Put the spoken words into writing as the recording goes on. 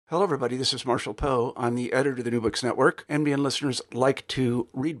Hello, everybody. This is Marshall Poe. I'm the editor of the New Books Network. NBN listeners like to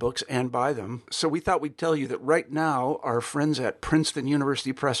read books and buy them. So we thought we'd tell you that right now, our friends at Princeton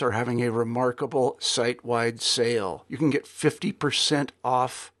University Press are having a remarkable site-wide sale. You can get 50%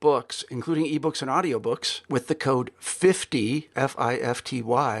 off books, including ebooks and audiobooks, with the code 50,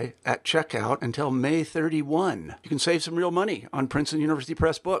 F-I-F-T-Y, at checkout until May 31. You can save some real money on Princeton University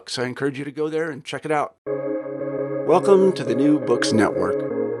Press books. I encourage you to go there and check it out. Welcome to the New Books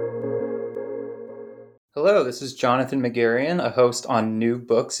Network. Hello, this is Jonathan McGarrian, a host on New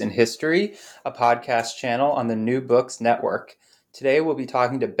Books in History, a podcast channel on the New Books Network. Today we'll be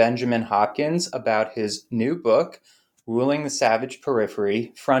talking to Benjamin Hopkins about his new book, Ruling the Savage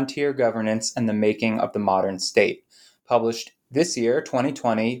Periphery, Frontier Governance and the Making of the Modern State, published this year,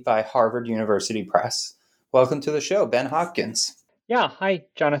 2020, by Harvard University Press. Welcome to the show, Ben Hopkins. Yeah, hi,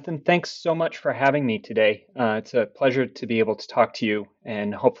 Jonathan. Thanks so much for having me today. It's a pleasure to be able to talk to you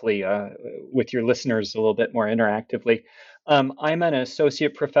and hopefully with your listeners a little bit more interactively. I'm an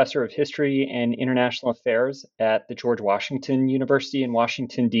associate professor of history and international affairs at the George Washington University in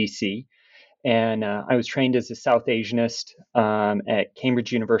Washington, D.C. And I was trained as a South Asianist at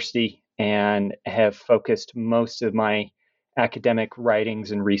Cambridge University and have focused most of my academic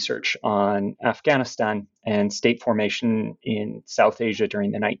writings and research on Afghanistan and state formation in South Asia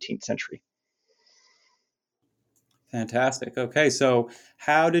during the 19th century. Fantastic. Okay, so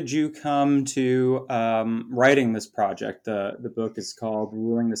how did you come to writing this project? The book is called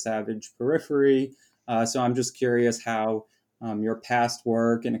Ruling the Savage Periphery. So I'm just curious how your past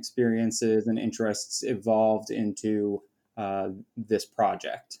work and experiences and interests evolved into this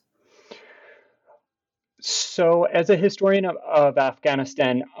project. So as a historian of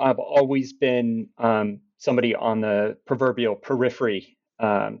Afghanistan, I've always been somebody on the proverbial periphery.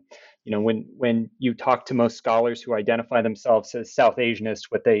 When you talk to most scholars who identify themselves as South Asianists,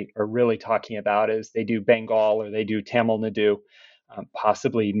 what they are really talking about is they do Bengal or they do Tamil Nadu,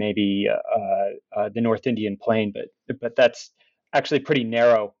 possibly maybe the North Indian Plain, but that's actually pretty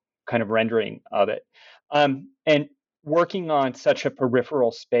narrow kind of rendering of it. And working on such a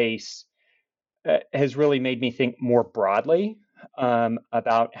peripheral space has really made me think more broadly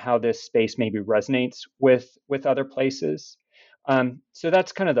about how this space maybe resonates with other places. So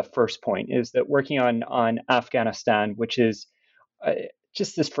that's kind of the first point, is that working on Afghanistan, which is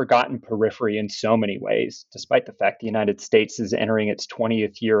just this forgotten periphery in so many ways, despite the fact the United States is entering its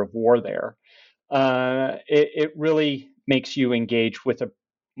 20th year of war there, it really makes you engage with a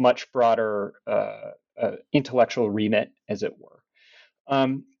much broader intellectual remit, as it were.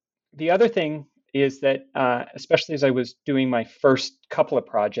 The other thing is that, especially as I was doing my first couple of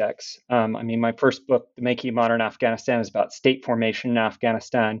projects, my first book, The Making of Modern Afghanistan, is about state formation in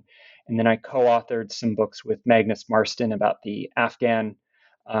Afghanistan. And then I co-authored some books with Magnus Marston about the Afghan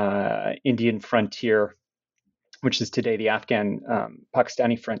Indian frontier, which is today the Afghan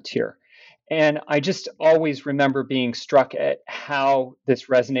Pakistani frontier. And I just always remember being struck at how this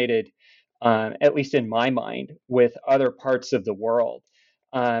resonated, at least in my mind, with other parts of the world.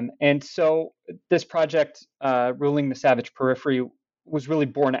 And so this project, Ruling the Savage Periphery, was really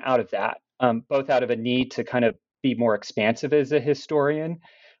born out of that, both out of a need to kind of be more expansive as a historian,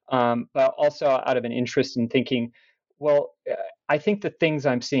 but also out of an interest in thinking, well, I think the things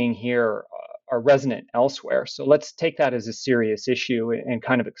I'm seeing here are resonant elsewhere. So let's take that as a serious issue and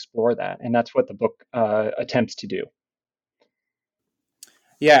kind of explore that. And that's what the book attempts to do.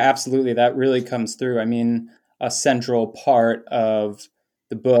 Yeah, absolutely. That really comes through. I mean, a central part of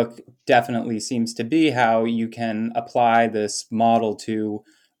the book definitely seems to be how you can apply this model to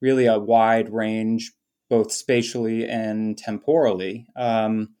really a wide range, both spatially and temporally.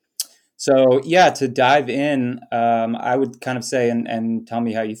 So yeah, to dive in, I would kind of say, and tell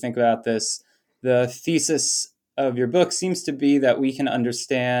me how you think about this, the thesis of your book seems to be that we can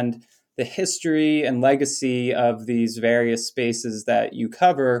understand the history and legacy of these various spaces that you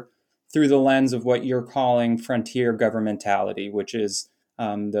cover through the lens of what you're calling frontier governmentality, which is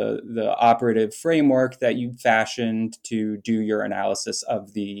the operative framework that you fashioned to do your analysis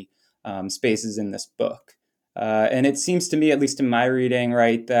of the spaces in this book. And it seems to me, at least in my reading,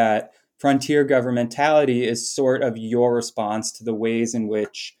 right, that frontier governmentality is sort of your response to the ways in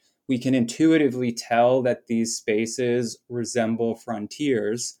which we can intuitively tell that these spaces resemble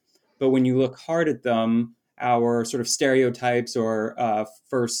frontiers. But when you look hard at them, our sort of stereotypes or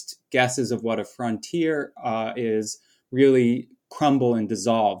first guesses of what a frontier is really crumble and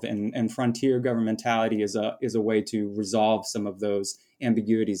dissolve. And frontier governmentality is a way to resolve some of those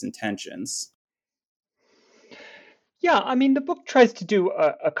ambiguities and tensions. Yeah, the book tries to do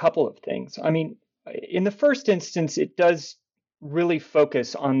a couple of things. In the first instance, it does really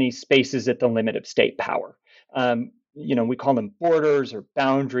focus on these spaces at the limit of state power. We call them borders or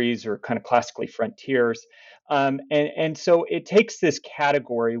boundaries or kind of classically frontiers. And so it takes this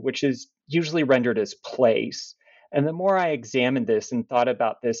category, which is usually rendered as place. And the more I examined this and thought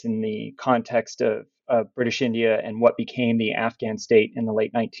about this in the context of British India and what became the Afghan state in the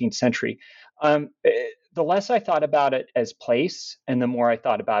late 19th century, the less I thought about it as place and the more I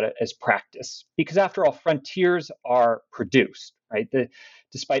thought about it as practice. Because after all, frontiers are produced, right?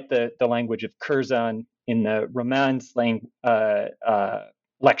 Despite the language of Curzon in the Romans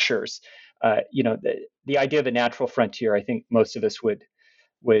lectures, the idea of a natural frontier, I think most of us would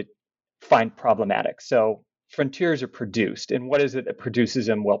find problematic. So frontiers are produced. And what is it that produces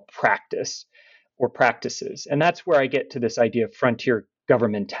them? Well, practice or practices. And that's where I get to this idea of frontier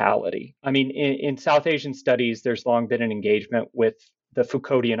governmentality. I mean, in South Asian studies, there's long been an engagement with the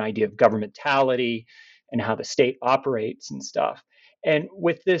Foucauldian idea of governmentality and how the state operates and stuff. And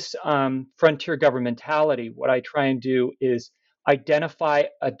with this frontier governmentality, what I try and do is identify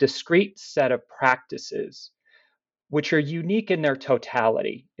a discrete set of practices which are unique in their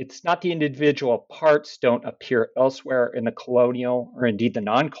totality. It's not the individual parts don't appear elsewhere in the colonial or indeed the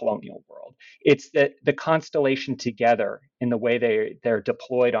non-colonial world. It's that the constellation together in the way they're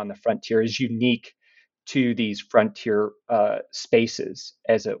deployed on the frontier is unique to these frontier spaces,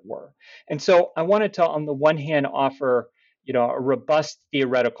 as it were. And so I wanted to, on the one hand, offer a robust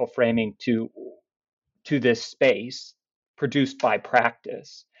theoretical framing to this space produced by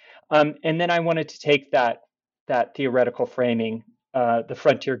practice. And then I wanted to take that theoretical framing, the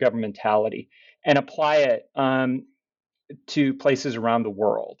frontier governmentality, and apply it to places around the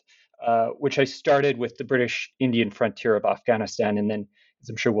world, which I started with the British Indian frontier of Afghanistan, and then, as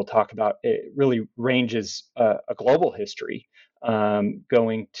I'm sure we'll talk about, it really ranges a global history,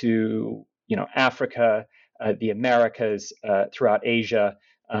 going to Africa, the Americas, throughout Asia,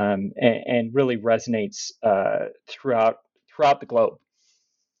 and really resonates throughout the globe.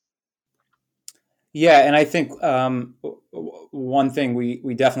 Yeah, and I think one thing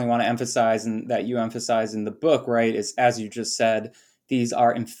we definitely want to emphasize, and that you emphasize in the book, right, is, as you just said, these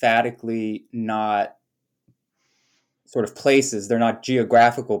are emphatically not sort of places. They're not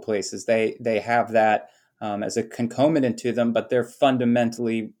geographical places. They have that as a concomitant to them, but they're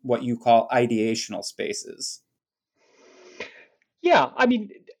fundamentally what you call ideational spaces. Yeah, I mean,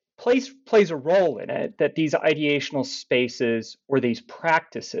 place plays a role in it, that these ideational spaces or these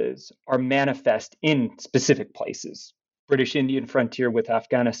practices are manifest in specific places. British Indian frontier with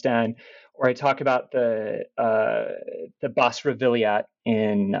Afghanistan, or I talk about the Basra Vilayat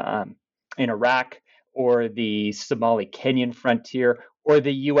in Iraq, or the Somali Kenyan frontier, or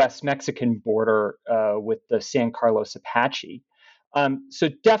the U.S. Mexican border with the San Carlos Apache. So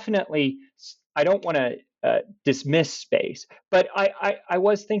definitely, I don't want to dismiss space. But I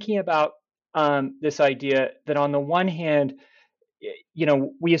was thinking about this idea that on the one hand,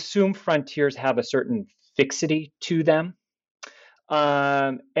 we assume frontiers have a certain fixity to them.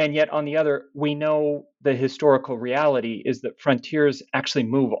 And yet on the other, we know the historical reality is that frontiers actually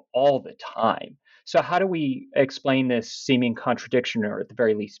move all the time. So how do we explain this seeming contradiction, or at the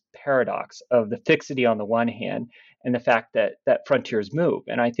very least paradox, of the fixity on the one hand and the fact that frontiers move?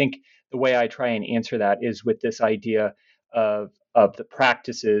 And I think the way I try and answer that is with this idea of the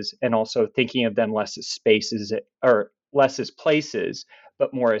practices, and also thinking of them less as spaces or less as places,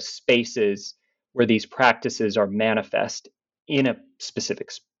 but more as spaces where these practices are manifest in a specific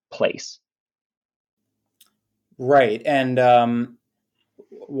place. Right. And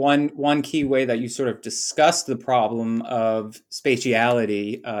one key way that you sort of discuss the problem of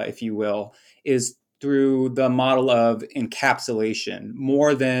spatiality, if you will, is through the model of encapsulation.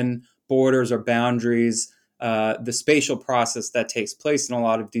 More than borders or boundaries, the spatial process that takes place in a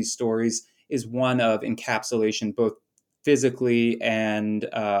lot of these stories is one of encapsulation, both physically and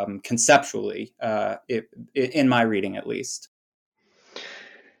conceptually, in my reading at least.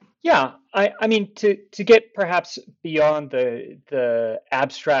 Yeah, I mean, to get perhaps beyond the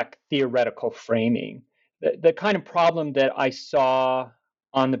abstract theoretical framing, the kind of problem that I saw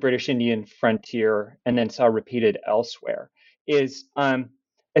on the British Indian frontier and then saw repeated elsewhere is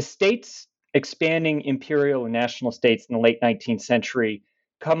as states expanding imperial and national states in the late 19th century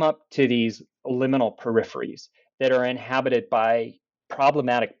come up to these liminal peripheries that are inhabited by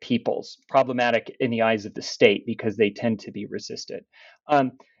problematic peoples, problematic in the eyes of the state because they tend to be resisted.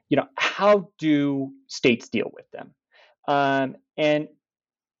 How do states deal with them? And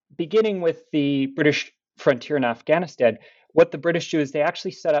beginning with the British frontier in Afghanistan, what the British do is they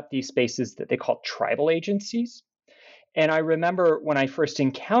actually set up these spaces that they call tribal agencies. And I remember when I first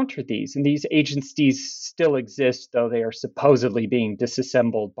encountered these, and these agencies still exist, though they are supposedly being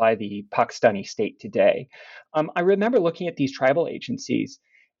disassembled by the Pakistani state today. I remember looking at these tribal agencies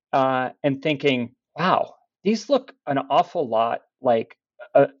and thinking, wow, these look an awful lot like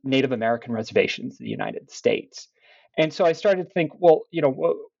Native American reservations in the United States. And so I started to think, well,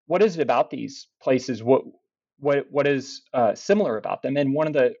 what is it about these places? What is similar about them? And one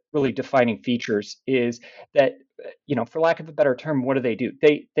of the really defining features is that, for lack of a better term, what do?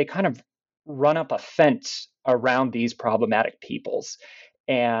 They kind of run up a fence around these problematic peoples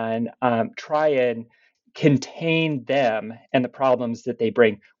and try and contain them and the problems that they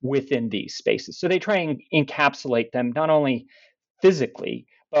bring within these spaces. So they try and encapsulate them not only physically,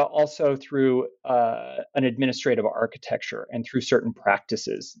 but also through an administrative architecture and through certain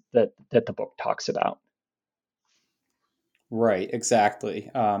practices that the book talks about. Right,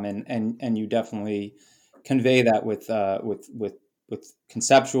 exactly, and you definitely convey that with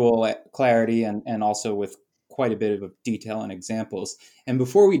conceptual clarity and also with quite a bit of detail and examples. And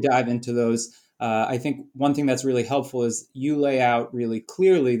before we dive into those, I think one thing that's really helpful is you lay out really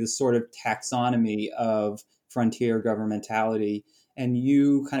clearly the sort of taxonomy of frontier governmentality, and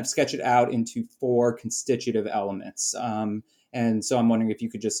you kind of sketch it out into 4 constitutive elements. And so I'm wondering if you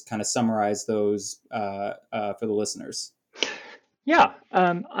could just kind of summarize those for the listeners. Yeah,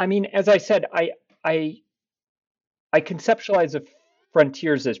 I mean, as I said, I conceptualize the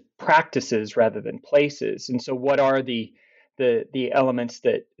frontiers as practices rather than places. And so, what are the elements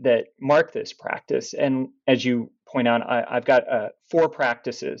that mark this practice? And as you point out, I've got 4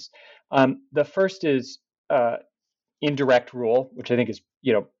 practices. The first is indirect rule, which I think is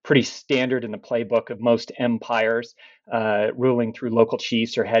pretty standard in the playbook of most empires, ruling through local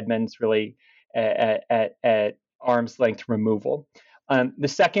chiefs or headmen, really at arm's length removal. The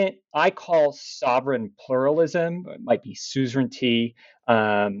second I call sovereign pluralism. It might be suzerainty.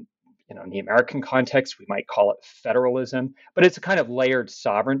 In the American context, we might call it federalism, but it's a kind of layered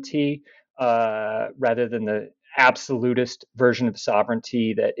sovereignty rather than the absolutist version of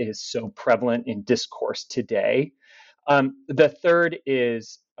sovereignty that is so prevalent in discourse today. The third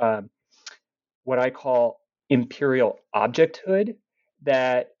is what I call imperial objecthood,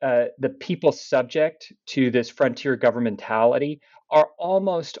 that the people subject to this frontier governmentality are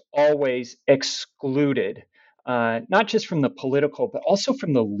almost always excluded, not just from the political, but also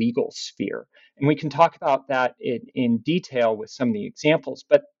from the legal sphere. And we can talk about that in detail with some of the examples,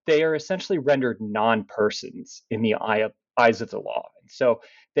 but they are essentially rendered non-persons in the eyes of the law. And so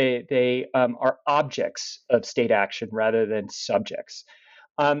they are objects of state action rather than subjects.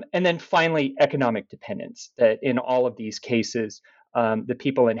 And then finally, economic dependence, that in all of these cases, the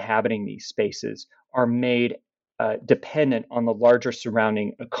people inhabiting these spaces are made dependent on the larger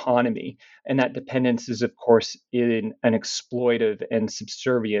surrounding economy. And that dependence is, of course, in an exploitive and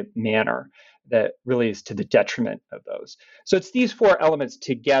subservient manner that really is to the detriment of those. So it's these 4 elements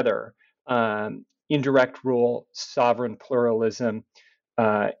together, indirect rule, sovereign pluralism,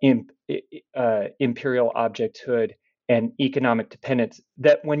 imperial objecthood, and economic dependence,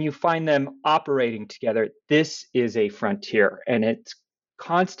 that when you find them operating together, this is a frontier, and it's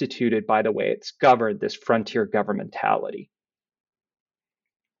constituted by the way it's governed, this frontier governmentality.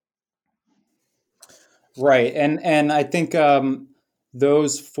 Right, and I think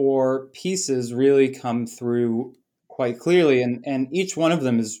those 4 pieces really come through quite clearly, and each one of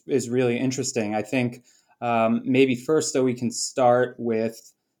them is really interesting. I think maybe first, though, we can start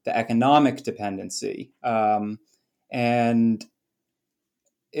with the economic dependency. And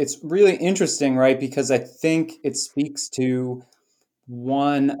it's really interesting, right? Because I think it speaks to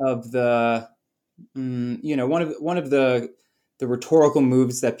one of the, one of the rhetorical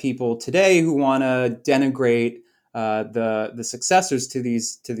moves that people today who want to denigrate the successors to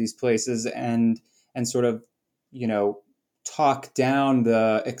these places and sort of, talk down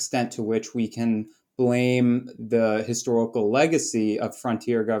the extent to which we can blame the historical legacy of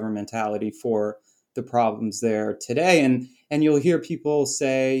frontier governmentality for the problems there today. And you'll hear people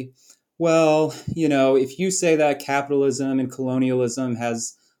say, well, if you say that capitalism and colonialism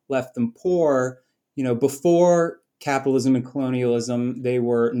has left them poor, before capitalism and colonialism, they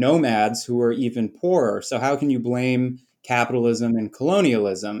were nomads who were even poorer. So how can you blame capitalism and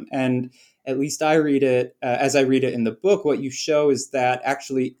colonialism? And at least I read it, as I read it in the book, what you show is that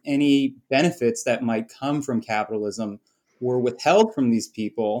actually any benefits that might come from capitalism were withheld from these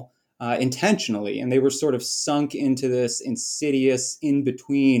people intentionally, and they were sort of sunk into this insidious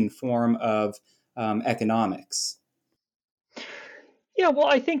in-between form of economics. Yeah, well,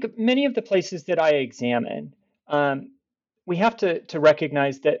 I think many of the places that I examine, we have to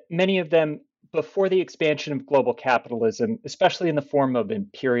recognize that many of them before the expansion of global capitalism, especially in the form of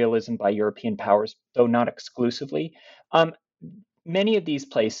imperialism by European powers, though not exclusively, um, many of these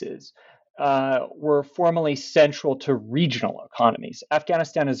places were formerly central to regional economies.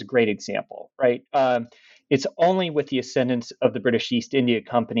 Afghanistan is a great example, right? It's only with the ascendance of the British East India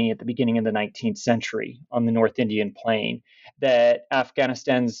Company at the beginning of the 19th century on the North Indian Plain that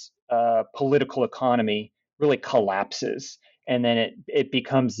Afghanistan's political economy really collapses. And then it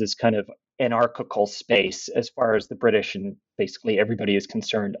becomes this kind of anarchical space as far as the British and basically everybody is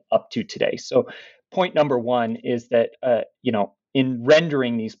concerned up to today. So, point number one is that, in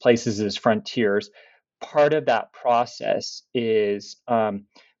rendering these places as frontiers, part of that process is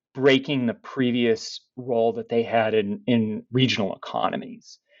breaking the previous role that they had in regional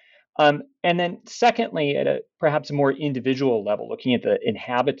economies. And then, secondly, at perhaps a more individual level, looking at the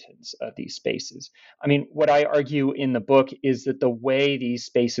inhabitants of these spaces. I mean, what I argue in the book is that the way these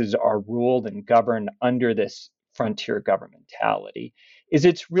spaces are ruled and governed under this frontier governmentality is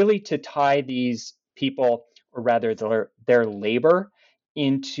it's really to tie these people, or rather their labor,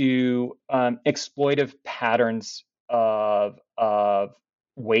 into exploitive patterns of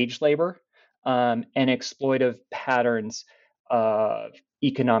wage labor and exploitive patterns of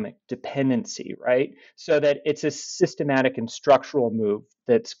economic dependency, right? So that it's a systematic and structural move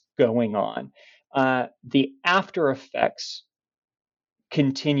that's going on. The after effects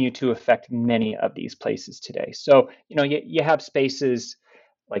continue to affect many of these places today. So, you have spaces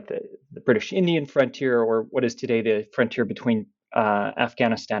like the British Indian frontier, or what is today the frontier between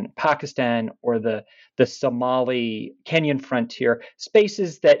Afghanistan and Pakistan, or the Somali Kenyan frontier,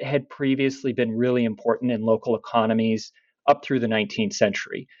 spaces that had previously been really important in local economies up through the 19th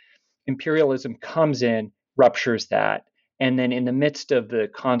century. Imperialism comes in, ruptures that, and then in the midst of the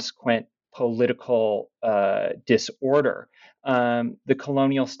consequent political disorder, the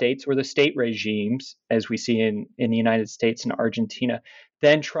colonial states or the state regimes, as we see in the United States and Argentina,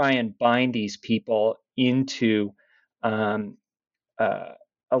 then try and bind these people into a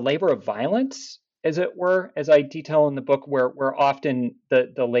labor of violence, as it were, as I detail in the book, where often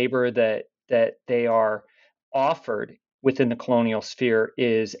the labor that they are offered within the colonial sphere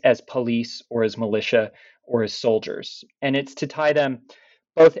is as police or as militia or as soldiers. And it's to tie them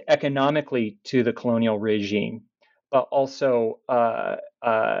both economically to the colonial regime, but also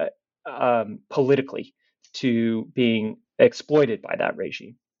politically to being exploited by that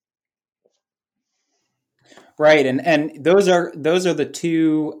regime. Right, and those are the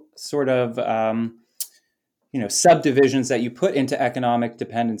two sort of subdivisions that you put into economic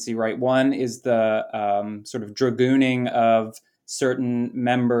dependency. Right, one is the sort of dragooning of certain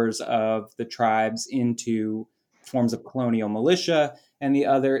members of the tribes into forms of colonial militia, and the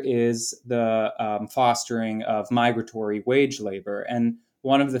other is the fostering of migratory wage labor. And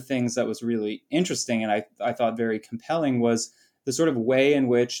one of the things that was really interesting and I thought very compelling was the sort of way in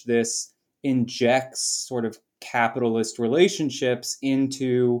which this injects sort of capitalist relationships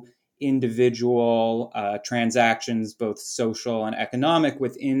into individual transactions, both social and economic,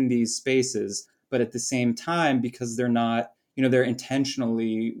 within these spaces. But at the same time, because they're not, they're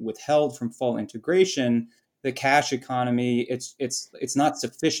intentionally withheld from full integration, the cash economy, it's not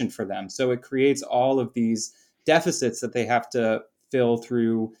sufficient for them. So it creates all of these deficits that they have to fill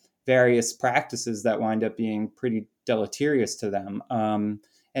through various practices that wind up being pretty deleterious to them.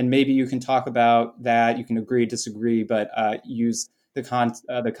 And maybe you can talk about that. You can agree, disagree, but use the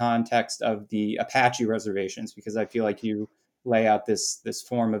context of the Apache reservations, because I feel like you lay out this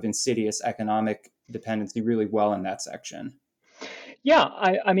form of insidious economic dependency really well in that section. Yeah,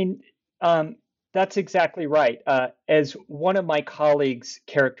 I mean, that's exactly right. As one of my colleagues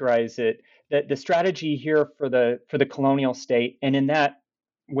characterized it, that the strategy here for the colonial state, and in that,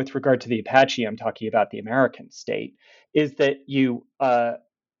 with regard to the Apache, I'm talking about the American state, is that you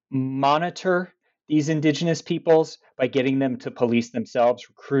monitor these indigenous peoples by getting them to police themselves,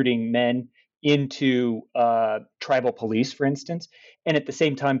 recruiting men into tribal police, for instance, and at the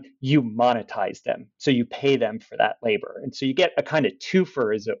same time you monetize them, so you pay them for that labor, and so you get a kind of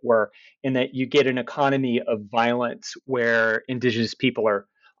twofer, as it were, in that you get an economy of violence where indigenous people are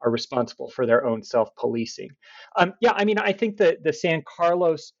responsible for their own self-policing. Yeah, I mean, I think that the San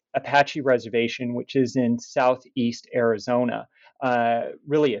Carlos Apache Reservation, which is in southeast Arizona,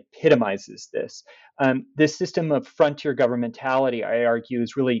 really epitomizes this. This system of frontier governmentality, I argue,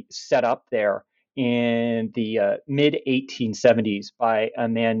 is really set up there in the mid 1870s by a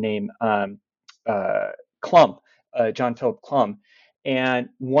man named Clum, John Philip Clum. And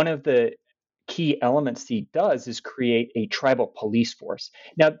one of the key elements he does is create a tribal police force.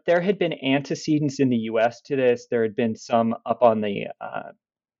 Now, there had been antecedents in the US to this. There had been some up on the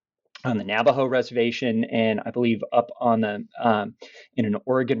on the Navajo reservation, and I believe up on the in an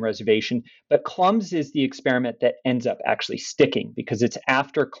Oregon reservation. But Clum's is the experiment that ends up actually sticking, because it's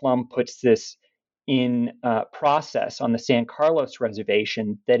after Clum puts this in process on the San Carlos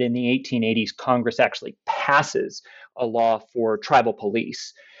reservation that in the 1880s Congress actually passes a law for tribal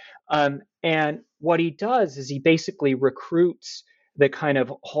police. And what he does is he basically recruits the kind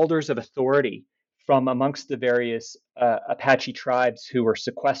of holders of authority from amongst the various Apache tribes who were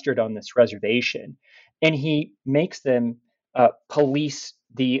sequestered on this reservation, and he makes them police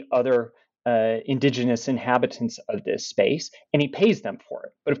the other indigenous inhabitants of this space, and he pays them for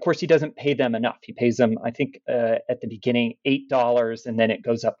it. But of course, he doesn't pay them enough. He pays them, I think, at the beginning $8, and then it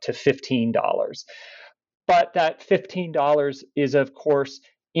goes up to $15. But that $15 is, of course,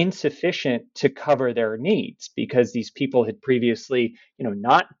 insufficient to cover their needs, because these people had previously,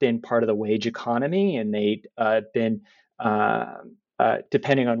 not been part of the wage economy, and they'd been,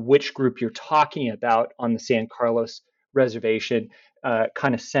 depending on which group you're talking about on the San Carlos reservation,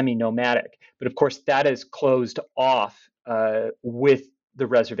 kind of semi-nomadic. But of course, that is closed off with the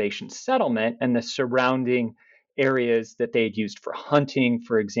reservation settlement and the surrounding areas that they had used for hunting,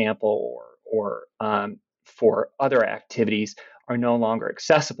 for example, or for other activities are no longer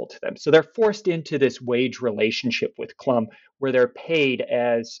accessible to them. So they're forced into this wage relationship with Clum, where they're paid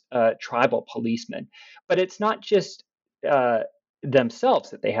as tribal policemen. But it's not just themselves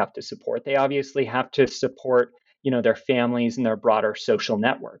that they have to support. They obviously have to support, their families and their broader social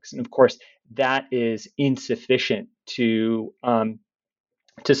networks. And of course, that is insufficient to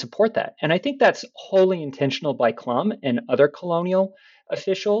support that. And I think that's wholly intentional by Clum and other colonial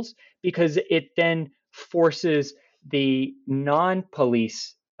officials, because it then forces the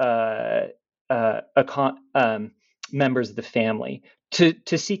non-police members of the family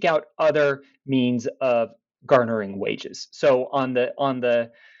to seek out other means of garnering wages. So on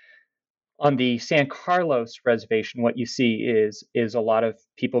the San Carlos reservation, what you see is a lot of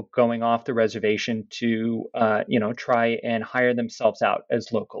people going off the reservation to try and hire themselves out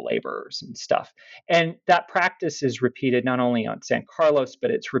as local laborers and stuff. And that practice is repeated not only on San Carlos,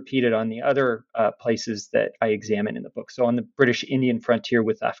 but it's repeated on the other places that I examine in the book. So on the British Indian frontier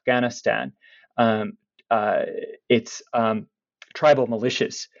with Afghanistan, it's tribal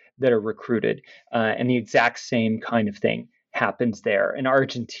militias that are recruited, and the exact same kind of thing happens there. In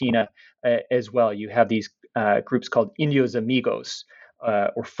Argentina as well, you have these groups called Indios Amigos,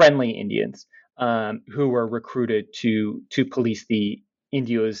 or friendly Indians, who were recruited to police the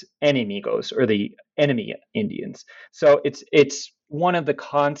Indios Enemigos, or the enemy Indians. So it's one of the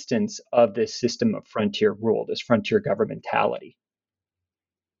constants of this system of frontier rule, this frontier governmentality.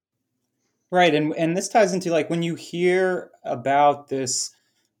 Right, and this ties into, like, when you hear about this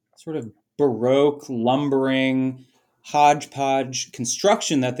sort of Baroque lumbering hodgepodge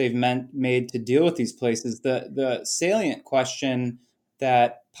construction that they've made to deal with these places, the salient question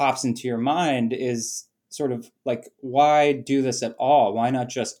that pops into your mind is sort of like, why do this at all? Why not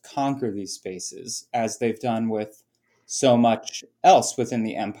just conquer these spaces as they've done with so much else within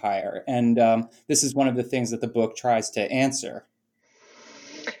the empire? And this is one of the things that the book tries to answer.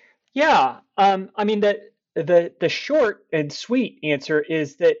 Yeah, I mean, the short and sweet answer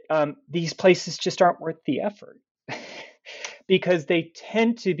is that these places just aren't worth the effort, because they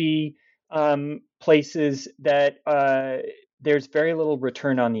tend to be places that there's very little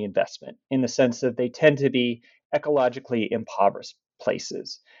return on the investment, in the sense that they tend to be ecologically impoverished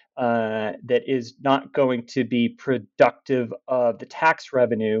places that is not going to be productive of the tax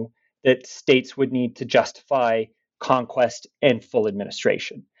revenue that states would need to justify conquest and full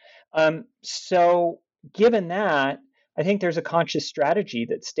administration. So given that, I think there's a conscious strategy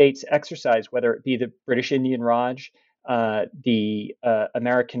that states exercise, whether it be the British Indian Raj, the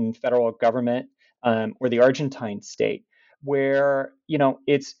American federal government, or the Argentine state, where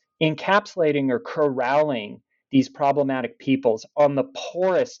it's encapsulating or corralling these problematic peoples on the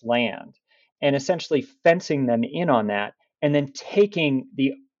poorest land, and essentially fencing them in on that, and then taking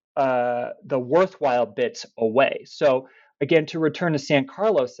the worthwhile bits away. So again, to return to San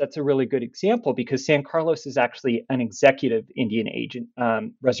Carlos, that's a really good example, because San Carlos is actually an executive Indian agent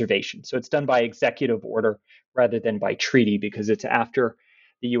reservation. So it's done by executive order rather than by treaty, because it's after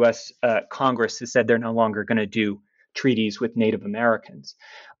the U.S. Congress has said they're no longer going to do treaties with Native Americans.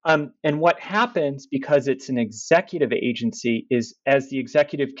 And what happens, because it's an executive agency, is as the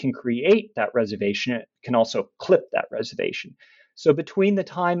executive can create that reservation, it can also clip that reservation. So between the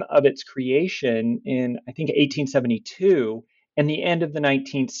time of its creation in, I think, 1872 and the end of the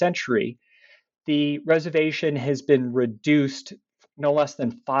 19th century, the reservation has been reduced no less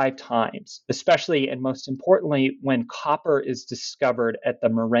than 5 times, especially and most importantly, when copper is discovered at the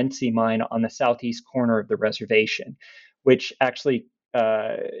Morenci mine on the southeast corner of the reservation, which actually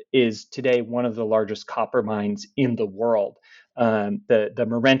is today one of the largest copper mines in the world. The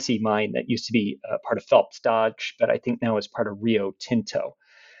Morenci mine that used to be part of Phelps Dodge, but I think now is part of Rio Tinto.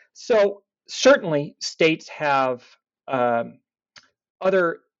 So certainly states have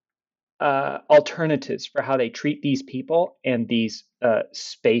other alternatives for how they treat these people and these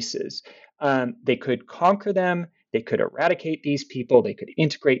spaces. They could conquer them, they could eradicate these people, they could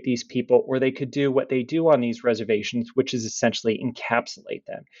integrate these people, or they could do what they do on these reservations, which is essentially encapsulate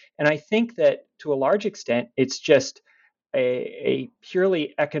them. And I think that to a large extent, it's just a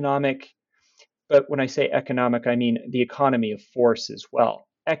purely economic, but when I say economic, I mean the economy of force as well.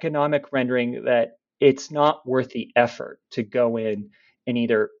 Economic rendering that it's not worth the effort to go in and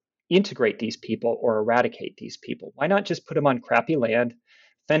either integrate these people or eradicate these people. Why not just put them on crappy land,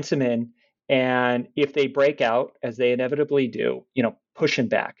 fence them in, and if they break out, as they inevitably do, push them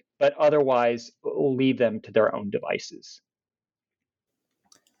back, but otherwise leave them to their own devices.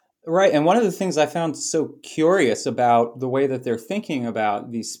 Right. And one of the things I found so curious about the way that they're thinking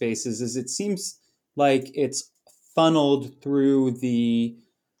about these spaces is it seems like it's funneled through the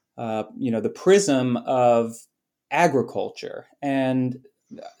prism of agriculture. And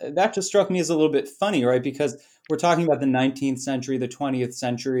that just struck me as a little bit funny, right? Because we're talking about the 19th century, the 20th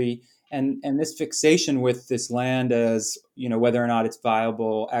century, and this fixation with this land as, whether or not it's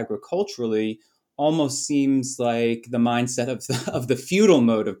viable agriculturally almost seems like the mindset of the feudal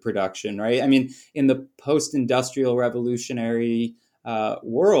mode of production, right? I mean, in the post-industrial revolutionary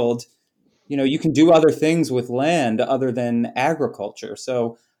world, you can do other things with land other than agriculture.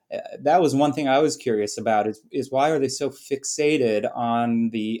 So that was one thing I was curious about is why are they so fixated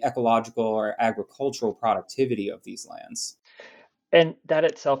on the ecological or agricultural productivity of these lands? And that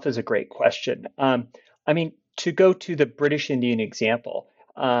itself is a great question. To go to the British Indian example,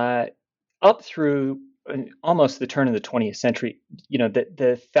 up through almost the turn of the 20th century,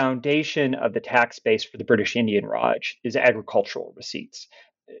 the foundation of the tax base for the British Indian Raj is agricultural receipts.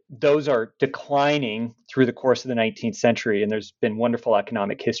 Those are declining through the course of the 19th century, and there's been wonderful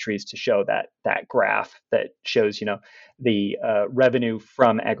economic histories to show that graph that shows, the revenue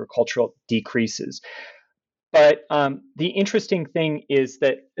from agricultural decreases. But the interesting thing is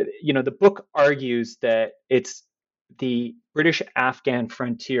that, the book argues that it's the British-Afghan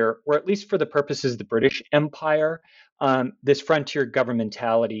frontier, or at least for the purposes of the British Empire, this frontier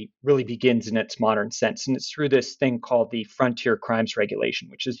governmentality really begins in its modern sense. And it's through this thing called the Frontier Crimes Regulation,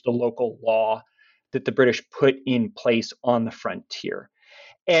 which is the local law that the British put in place on the frontier.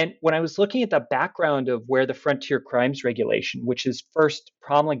 And when I was looking at the background of where the Frontier Crimes Regulation, which is first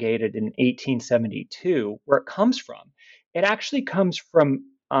promulgated in 1872, where it comes from, it actually comes from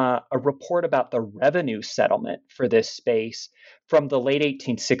a report about the revenue settlement for this space from the late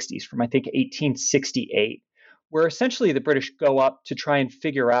 1860s, from I think 1868, where essentially the British go up to try and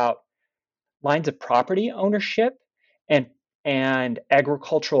figure out lines of property ownership and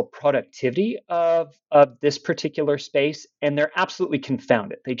agricultural productivity of this particular space, and they're absolutely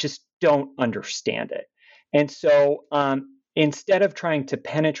confounded. They just don't understand it. And so instead of trying to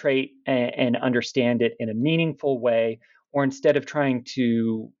penetrate and understand it in a meaningful way, or instead of trying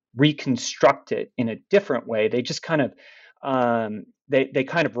to reconstruct it in a different way, they just kind of they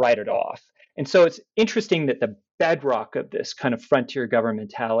kind of write it off. And so it's interesting that the bedrock of this kind of frontier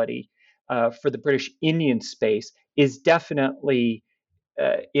governmentality for the British Indian space is definitely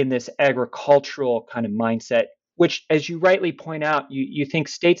in this agricultural kind of mindset, which, as you rightly point out, you think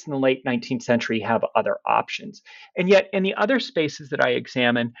states in the late 19th century have other options. And yet in the other spaces that I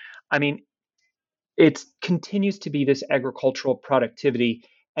examine, it continues to be this agricultural productivity.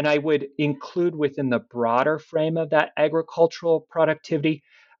 And I would include within the broader frame of that agricultural productivity,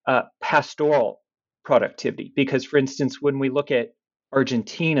 pastoral productivity. Because, for instance, when we look at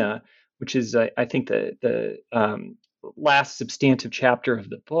Argentina, which is, I think, the last substantive chapter of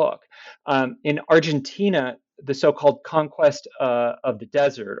the book, in Argentina, the so-called conquest of the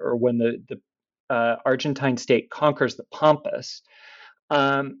desert, or when the Argentine state conquers the Pampas,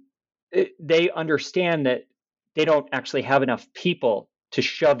 they understand that they don't actually have enough people to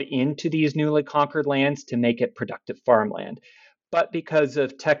shove into these newly conquered lands to make it productive farmland. But because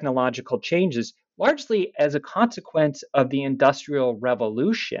of technological changes, largely as a consequence of the Industrial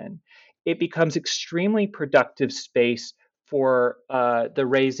Revolution, it becomes extremely productive space for the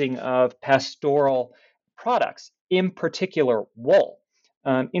raising of pastoral products, in particular wool.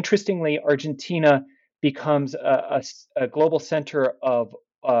 Interestingly, Argentina becomes a global center of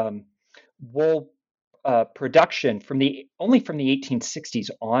wool production only from the 1860s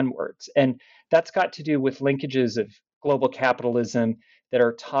onwards, and that's got to do with linkages of global capitalism that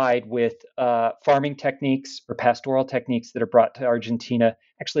are tied with farming techniques or pastoral techniques that are brought to Argentina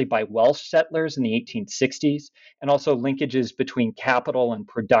actually by Welsh settlers in the 1860s, and also linkages between capital and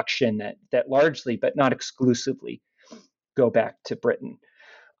production that largely, but not exclusively, go back to Britain.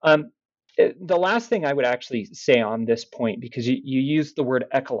 The last thing I would actually say on this point, because you used the word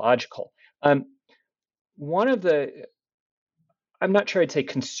ecological, one of the, I'm not sure I'd say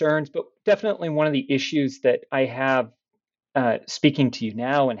concerns, but definitely one of the issues that I have speaking to you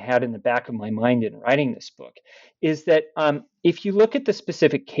now and had in the back of my mind in writing this book is that if you look at the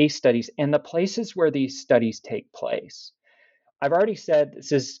specific case studies and the places where these studies take place, I've already said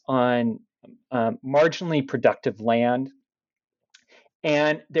this is on marginally productive land.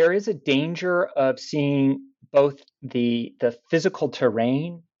 And there is a danger of seeing both the physical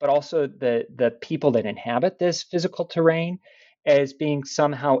terrain, but also the people that inhabit this physical terrain as being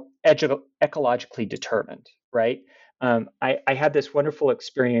somehow ecologically determined, right? I had this wonderful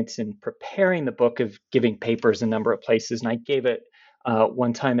experience in preparing the book of giving papers a number of places, and I gave it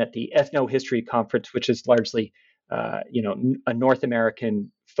one time at the Ethnohistory Conference, which is largely, a North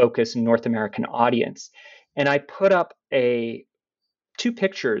American focus and North American audience. And I put up two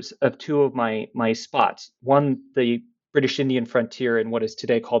pictures of two of my spots. One, the British Indian frontier in what is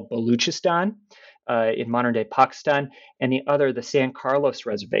today called Baluchistan in modern day Pakistan, and the other, the San Carlos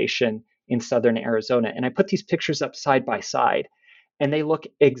Reservation in southern Arizona. And I put these pictures up side by side, and they look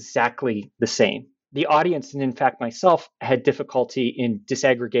exactly the same. The audience, and in fact myself, had difficulty in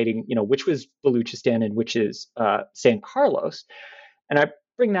disaggregating, which was Baluchistan and which is San Carlos. And I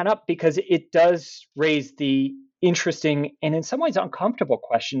bring that up because it does raise the interesting and in some ways uncomfortable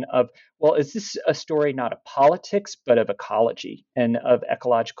question of, well, is this a story not of politics, but of ecology and of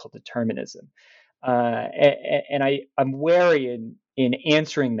ecological determinism? And I'm wary in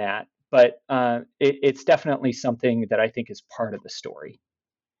answering that, but it's definitely something that I think is part of the story.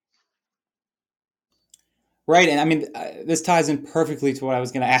 Right. And I mean, this ties in perfectly to what I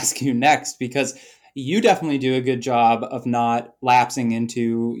was going to ask you next, because you definitely do a good job of not lapsing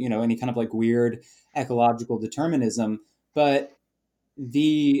into, any kind of like weird ecological determinism. But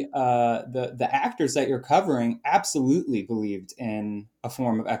the actors that you're covering absolutely believed in a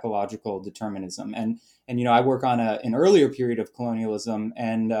form of ecological determinism. And I work on an earlier period of colonialism,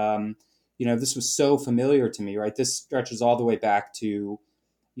 and this was so familiar to me, right? This stretches all the way back to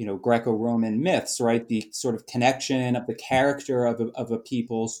Greco-Roman myths, right? The sort of connection of the character of a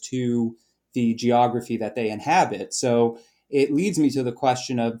peoples to the geography that they inhabit. So it leads me to the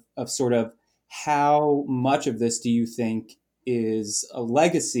question of sort of how much of this do you think is a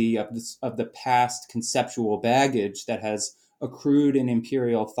legacy of the past conceptual baggage that has accrued in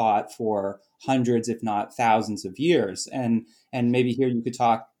imperial thought for hundreds, if not thousands of years? And maybe here you could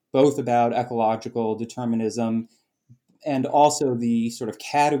talk both about ecological determinism and also the sort of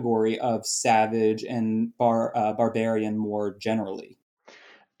category of savage and barbarian more generally.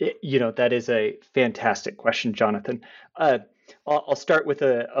 That is a fantastic question, Jonathan. I'll start with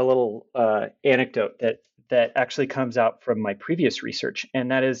a little anecdote that actually comes out from my previous research, and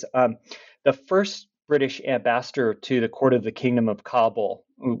that is the first British ambassador to the court of the Kingdom of Kabul,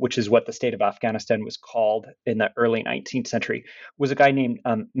 which is what the state of Afghanistan was called in the early 19th century, was a guy named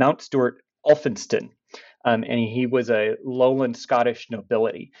Mount Stuart Ulphinston. And he was a lowland Scottish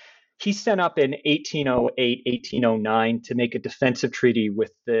nobility. He sent up in 1808, 1809 to make a defensive treaty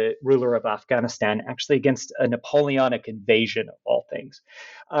with the ruler of Afghanistan, actually against a Napoleonic invasion of all things,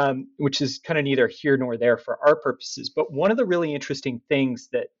 which is kind of neither here nor there for our purposes. But one of the really interesting things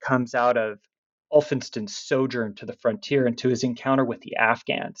that comes out of Ulphinston's sojourn to the frontier and to his encounter with the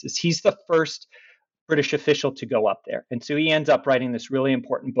Afghans is he's the first British official to go up there. And so he ends up writing this really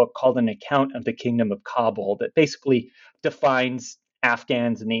important book called An Account of the Kingdom of Kabul that basically defines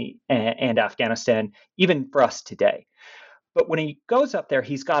Afghans and Afghanistan, even for us today. But when he goes up there,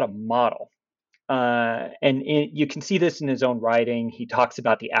 he's got a model. You can see this in his own writing. He talks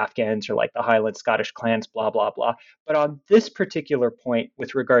about the Afghans or like the Highland Scottish clans, blah, blah, blah. But on this particular point,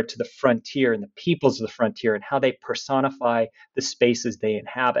 with regard to the frontier and the peoples of the frontier and how they personify the spaces they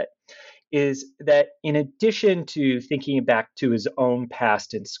inhabit, is that in addition to thinking back to his own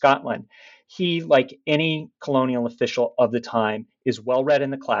past in Scotland, he, like any colonial official of the time, is well read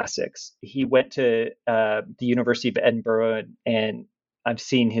in the classics. He went to the University of Edinburgh, and I've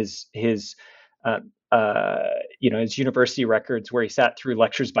seen his university records where he sat through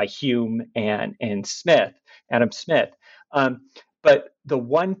lectures by Hume and Adam Smith. But the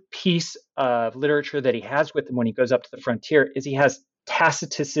one piece of literature that he has with him when he goes up to the frontier is he has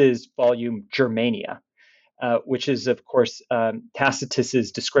Tacitus's volume Germania. which is, of course,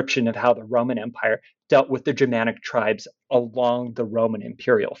 Tacitus's description of how the Roman Empire dealt with the Germanic tribes along the Roman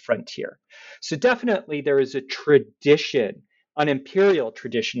imperial frontier. So definitely there is a tradition, an imperial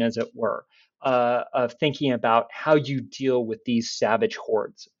tradition, as it were, of thinking about how you deal with these savage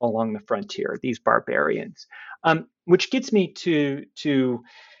hordes along the frontier, these barbarians. Which gets me to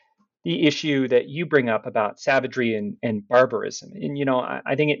the issue that you bring up about savagery and barbarism. And,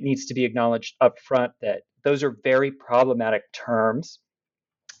 I think it needs to be acknowledged up front that those are very problematic terms.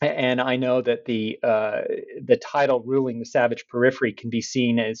 And I know that the title "Ruling the Savage Periphery" can be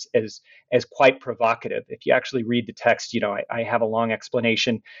seen as quite provocative. If you actually read the text, I have a long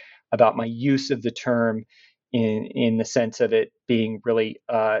explanation about my use of the term in the sense of it being really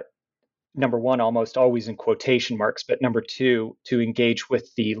number one, almost always in quotation marks, but number two, to engage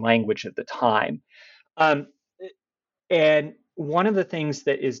with the language of the time. And one of the things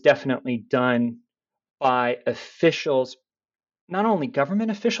that is definitely done by officials, not only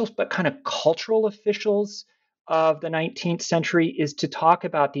government officials, but kind of cultural officials of the 19th century, is to talk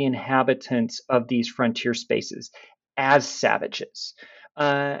about the inhabitants of these frontier spaces as savages.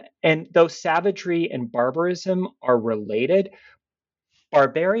 And though savagery and barbarism are related,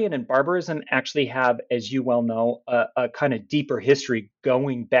 barbarian and barbarism actually have, as you well know, a kind of deeper history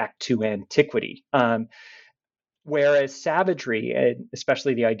going back to antiquity. Whereas savagery, and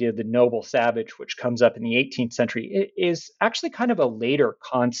especially the idea of the noble savage, which comes up in the 18th century, is actually kind of a later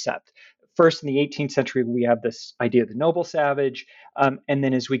concept. First, in the 18th century, we have this idea of the noble savage. And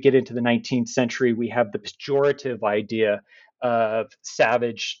then as we get into the 19th century, we have the pejorative idea of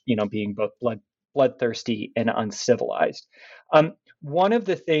savage, being both bloodthirsty and uncivilized. One of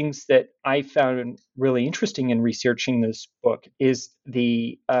the things that I found really interesting in researching this book is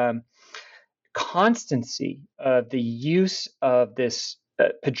the constancy of the use of this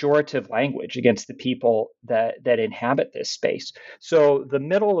pejorative language against the people that inhabit this space. So the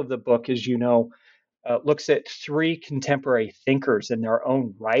middle of the book, as you know, looks at three contemporary thinkers in their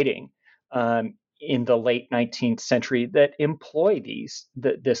own writing in the late 19th century that employ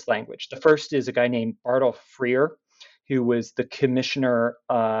this language. The first is a guy named Bartle Frere, who was the commissioner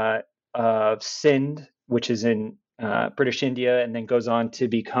of Sindh, which is in British India, and then goes on to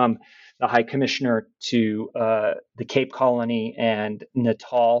become the High Commissioner to the Cape Colony and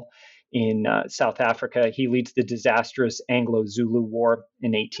Natal in South Africa. He leads the disastrous Anglo-Zulu War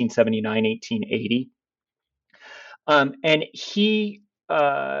in 1879-1880. And he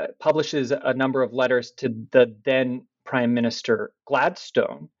publishes a number of letters to the then Prime Minister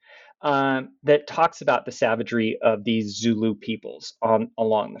Gladstone that talks about the savagery of these Zulu peoples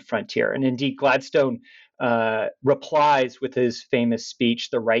along the frontier. And indeed, Gladstone replies with his famous speech,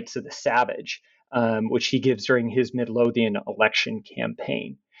 "The Rights of the Savage," which he gives during his Midlothian election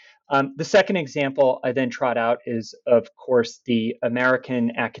campaign. The second example I then trot out is, of course, the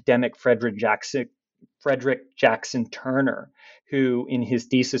American academic Frederick Jackson Turner, who, in his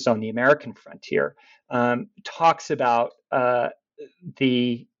thesis on the American frontier, talks about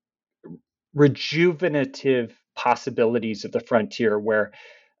the rejuvenative possibilities of the frontier, where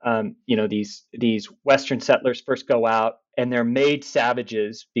these Western settlers first go out and they're made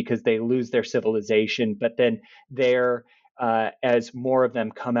savages because they lose their civilization, but then as more of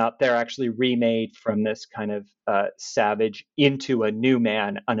them come out, they're actually remade from this kind of savage into a new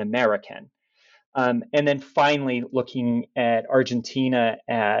man, an American. And then finally, looking at Argentina,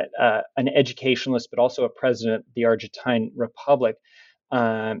 at an educationalist, but also a president of the Argentine Republic,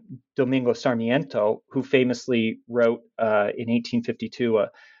 Domingo Sarmiento, who famously wrote in 1852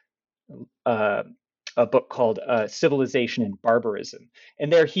 a book called Civilization and Barbarism.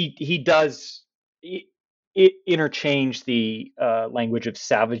 And there he does interchange the language of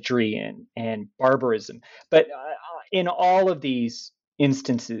savagery and barbarism. But in all of these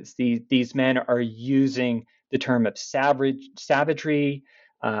instances, these men are using the term of savagery,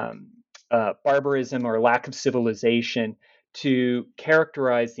 barbarism, or lack of civilization to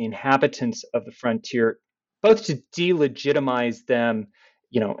characterize the inhabitants of the frontier, both to delegitimize them,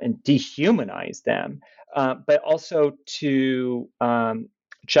 and dehumanize them, but also to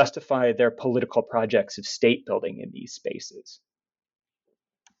justify their political projects of state building in these spaces.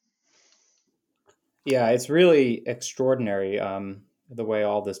 Yeah, it's really extraordinary the way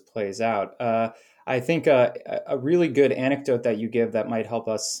all this plays out. I think a really good anecdote that you give that might help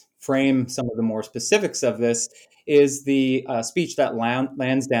us frame some of the more specifics of this is the speech that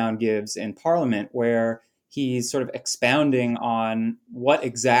Lansdowne gives in Parliament, where he's sort of expounding on what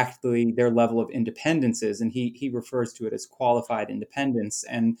exactly their level of independence is. And he refers to it as qualified independence.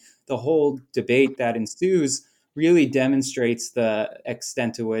 And the whole debate that ensues really demonstrates the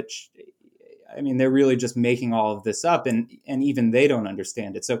extent to which, I mean, they're really just making all of this up, and even they don't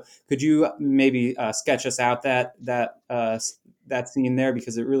understand it. So could you maybe sketch us out that scene there,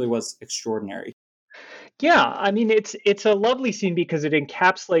 because it really was extraordinary. Yeah, I mean it's a lovely scene because it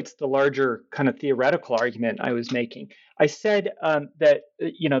encapsulates the larger kind of theoretical argument I was making. I said that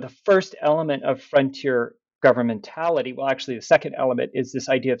the first element of frontier governmentality, well, actually the second element is this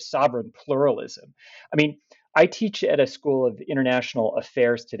idea of sovereign pluralism. I mean, I teach at a school of international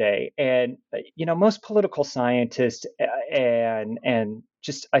affairs today, and most political scientists and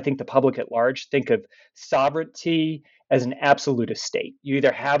just I think the public at large think of sovereignty as an absolute state. You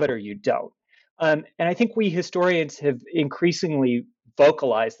either have it or you don't. And I think we historians have increasingly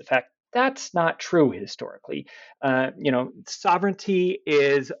vocalized the fact that's not true historically. Sovereignty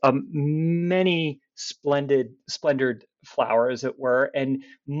is a many splendored flower, as it were, and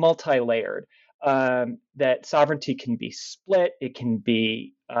multi-layered. That sovereignty can be split, it can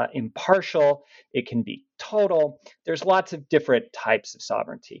be impartial, it can be total. There's lots of different types of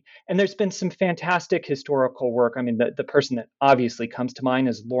sovereignty. And there's been some fantastic historical work. I mean, the person that obviously comes to mind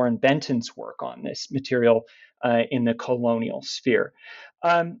is Lauren Benton's work on this material in the colonial sphere.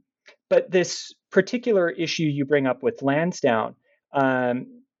 But this particular issue you bring up with Lansdowne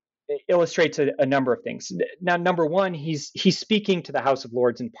illustrates a number of things. Now, number one, he's speaking to the House of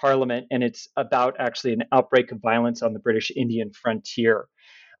Lords in Parliament, and it's about actually an outbreak of violence on the British Indian frontier.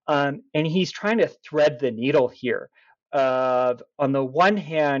 And he's trying to thread the needle here of, on the one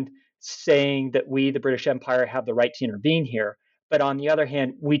hand, saying that we, the British Empire, have the right to intervene here, but on the other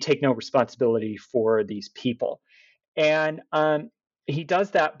hand, we take no responsibility for these people. And he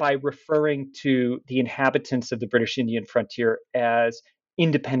does that by referring to the inhabitants of the British Indian frontier as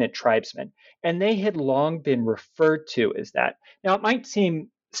independent tribesmen. And they had long been referred to as that. Now, it might seem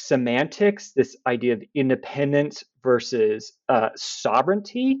semantics, this idea of independence versus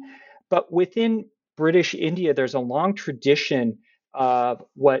sovereignty, but within British India, there's a long tradition of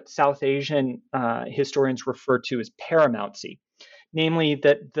what South Asian historians refer to as paramountcy, namely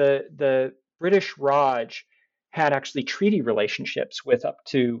that the British Raj had actually treaty relationships with up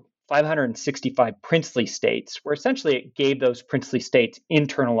to 565 princely states, where essentially it gave those princely states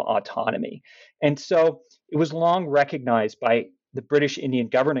internal autonomy. And so it was long recognized by the British Indian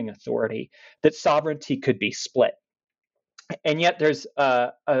Governing Authority that sovereignty could be split. And yet there's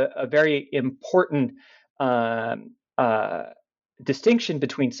a very important distinction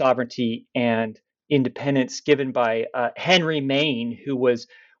between sovereignty and independence given by Henry Maine, who was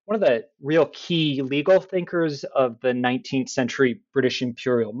one of the real key legal thinkers of the 19th century British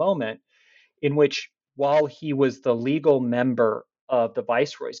imperial moment, in which, while he was the legal member of the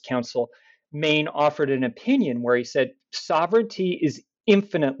Viceroy's Council, Maine offered an opinion where he said sovereignty is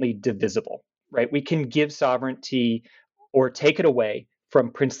infinitely divisible, right? We can give sovereignty or take it away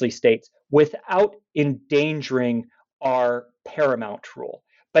from princely states without endangering our paramount rule.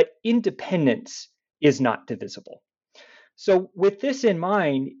 But independence is not divisible. So with this in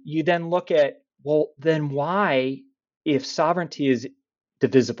mind, you then look at, well, then why, if sovereignty is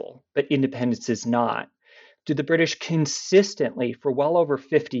divisible, but independence is not, do the British consistently, for well over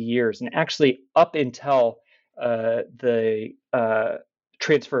 50 years, and actually up until the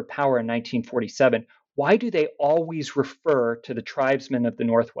transfer of power in 1947, why do they always refer to the tribesmen of the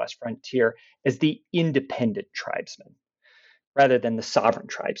Northwest frontier as the independent tribesmen rather than the sovereign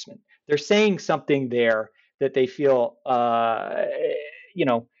tribesmen? They're saying something there that they feel, that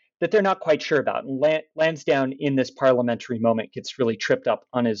they're not quite sure about. And Lansdowne, in this parliamentary moment, gets really tripped up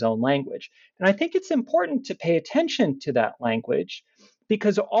on his own language. And I think it's important to pay attention to that language,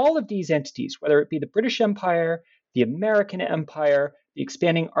 because all of these entities, whether it be the British Empire, the American Empire, the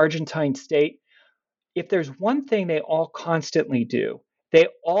expanding Argentine state, if there's one thing they all constantly do, they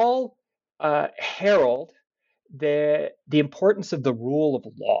all herald the importance of the rule of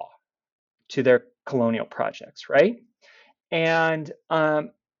law to their colonial projects, right? And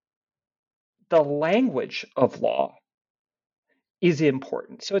the language of law is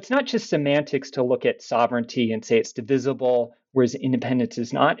important. So it's not just semantics to look at sovereignty and say it's divisible, whereas independence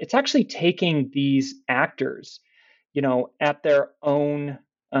is not. It's actually taking these actors, at their own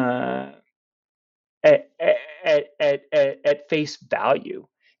at face value.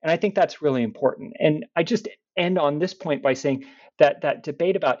 And I think that's really important. And I just end on this point by saying that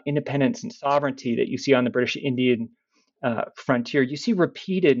debate about independence and sovereignty that you see on the British Indian frontier, you see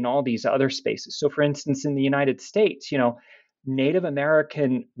repeated in all these other spaces. So, for instance, in the United States, Native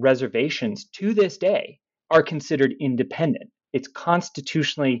American reservations to this day are considered independent. It's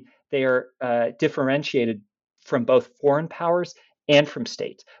constitutionally, they are differentiated from both foreign powers and from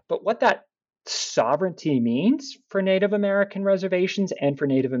states. But what that sovereignty means for Native American reservations and for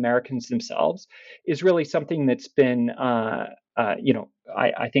Native Americans themselves is really something that's been, I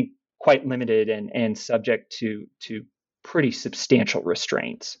think, quite limited and subject to pretty substantial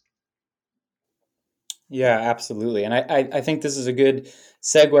restraints. Yeah, absolutely. And I think this is a good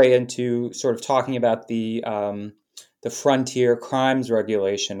segue into sort of talking about the frontier crimes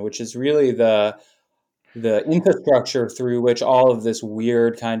regulation, which is really the infrastructure through which all of this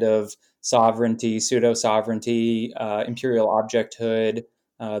weird kind of sovereignty, pseudo sovereignty, imperial objecthood,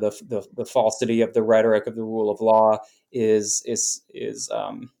 the falsity of the rhetoric of the rule of law is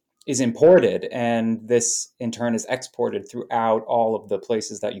imported, and this in turn is exported throughout all of the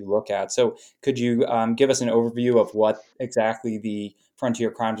places that you look at. So, could you give us an overview of what exactly the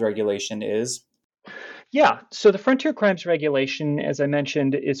frontier crimes regulation is? Yeah, so the Frontier Crimes Regulation, as I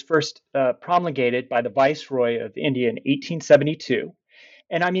mentioned, is first promulgated by the Viceroy of India in 1872.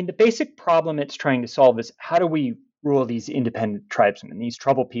 And I mean, the basic problem it's trying to solve is how do we rule these independent tribesmen, these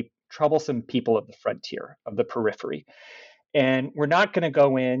troublesome people of the frontier, of the periphery? And we're not going to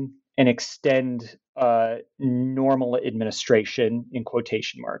go in and extend normal administration in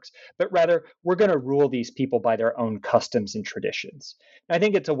quotation marks, but rather we're going to rule these people by their own customs and traditions. And I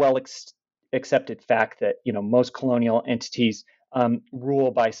think it's a accepted fact that most colonial entities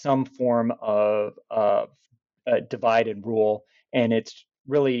rule by some form of divide and rule, and it's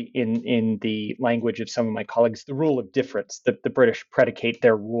really in the language of some of my colleagues, the rule of difference that the British predicate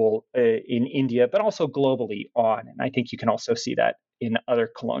their rule in India, but also globally on. And I think you can also see that in other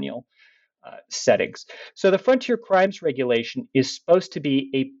colonial settings. So the Frontier Crimes Regulation is supposed to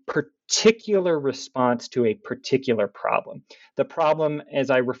be a particular response to a particular problem. The problem, as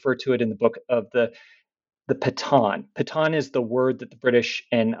I refer to it in the book, of the Pathan. Pathan is the word that the British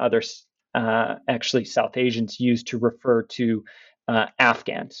and others, actually South Asians, use to refer to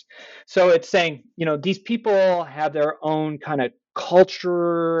Afghans. So it's saying, these people have their own kind of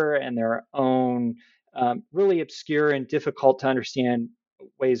culture and their own really obscure and difficult to understand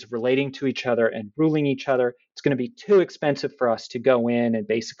ways of relating to each other and ruling each other. It's going to be too expensive for us to go in and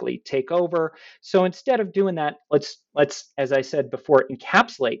basically take over. So instead of doing that, let's, as I said before,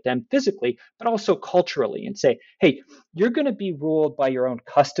 encapsulate them physically, but also culturally, and say, hey, you're going to be ruled by your own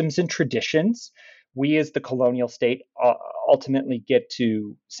customs and traditions. We, as the colonial state, ultimately get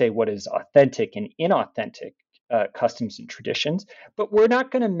to say what is authentic and inauthentic customs and traditions, but we're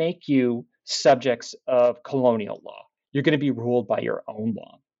not going to make you subjects of colonial law. You're going to be ruled by your own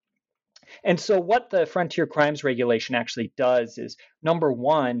law. And so, what the Frontier Crimes Regulation actually does is, number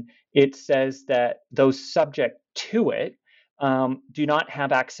one, it says that those subject to it do not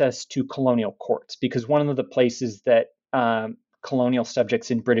have access to colonial courts, because one of the places that colonial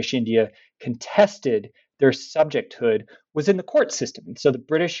subjects in British India contested their subjecthood was in the court system. And so the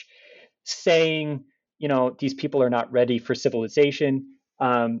British saying, these people are not ready for civilization,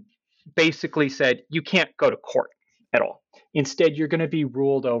 basically said, you can't go to court at all. Instead, you're going to be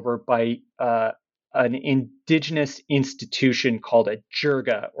ruled over by an indigenous institution called a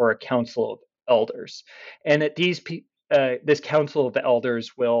jirga, or a council of elders, and that this council of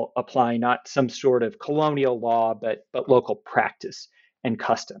elders will apply not some sort of colonial law, but local practice and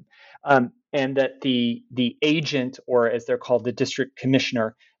custom, and that the agent, or as they're called, the district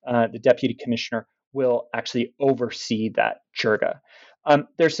commissioner, the deputy commissioner, will actually oversee that jirga.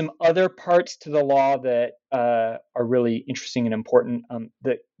 There's some other parts to the law that are really interesting and important.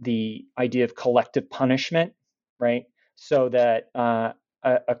 The idea of collective punishment, right? So that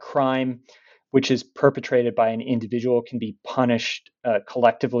a crime which is perpetrated by an individual can be punished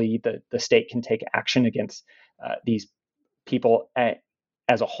collectively. The state can take action against these people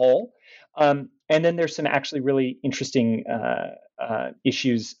as a whole. And then there's some actually really interesting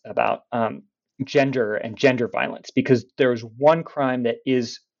issues about gender and gender violence, because there's one crime that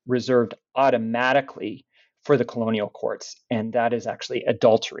is reserved automatically for the colonial courts, and that is actually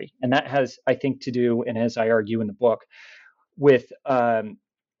adultery. And that has, I think, to do, and as I argue in the book, with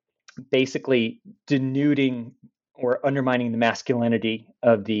basically denuding or undermining the masculinity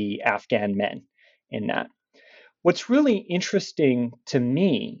of the Afghan men in that. What's really interesting to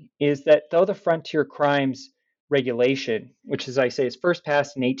me is that though the Frontier Crimes Regulation, which, as I say, is first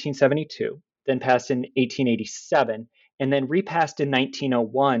passed in 1872, then passed in 1887, and then repassed in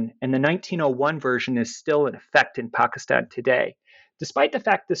 1901, and the 1901 version is still in effect in Pakistan today, despite the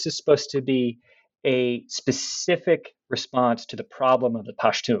fact this is supposed to be a specific response to the problem of the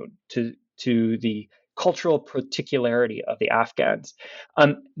Pashtun, to the cultural particularity of the Afghans.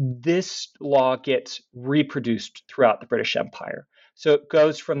 This law gets reproduced throughout the British Empire. So it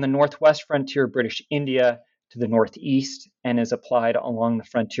goes from the northwest frontier of British India to the northeast, and is applied along the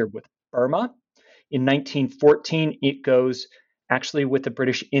frontier with Burma. In 1914, it goes actually with the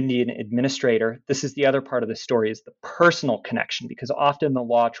British Indian administrator. This is the other part of the story, is the personal connection, because often the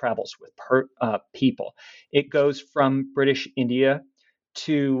law travels with people. It goes from British India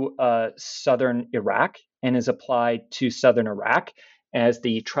to southern Iraq and is applied to southern Iraq as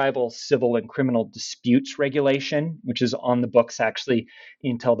the Tribal Civil and Criminal Disputes Regulation, which is on the books actually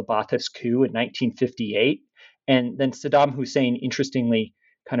until the Ba'athist coup in 1958. And then Saddam Hussein, interestingly,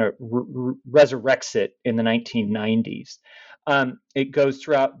 kind of resurrects it in the 1990s. It goes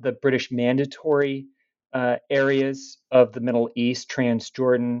throughout the British mandatory areas of the Middle East,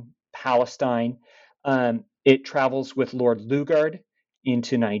 Transjordan, Palestine. It travels with Lord Lugard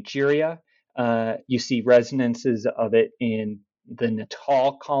into Nigeria. You see resonances of it in the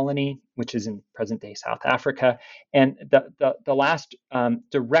Natal colony, which is in present-day South Africa. And the last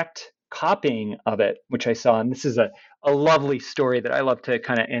direct copying of it, which I saw, and this is a lovely story that I love to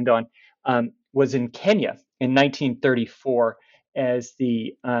kind of end on, was in Kenya in 1934 as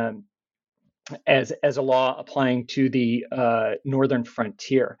the as a law applying to the northern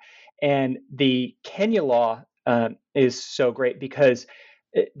frontier. And the Kenya law is so great because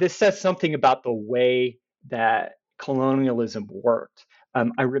this says something about the way that colonialism worked.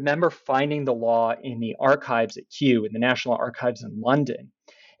 I remember finding the law in the archives at Kew, in the National Archives in London.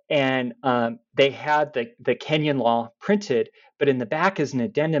 And they had the Kenyan law printed, but in the back as an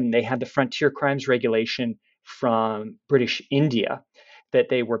addendum, they had the Frontier Crimes Regulation from British India that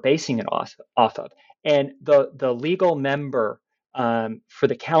they were basing it off of. And the legal member for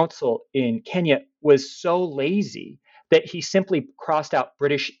the council in Kenya was so lazy that he simply crossed out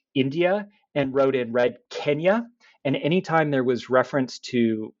British India and wrote in red Kenya. And anytime there was reference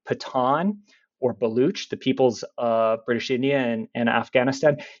to Pathan or Baluch, the peoples of British India and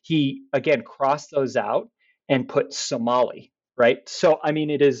Afghanistan, he again crossed those out and put Somali, right? So, I mean,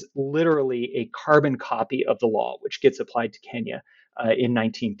 it is literally a carbon copy of the law, which gets applied to Kenya in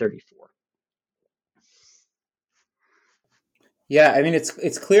 1934. Yeah, I mean,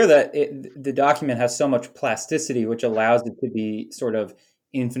 it's clear that the document has so much plasticity, which allows it to be sort of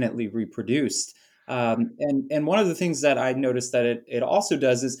infinitely reproduced. And one of the things that I noticed that it also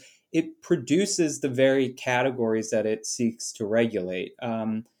does is it produces the very categories that it seeks to regulate.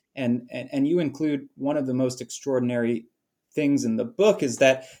 And you include one of the most extraordinary things in the book is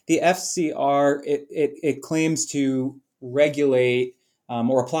that the FCR, it claims to regulate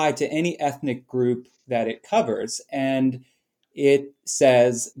or apply to any ethnic group that it covers. And it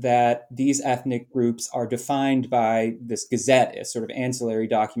says that these ethnic groups are defined by this Gazette, a sort of ancillary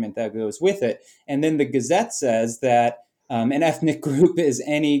document that goes with it. And then the Gazette says that an ethnic group is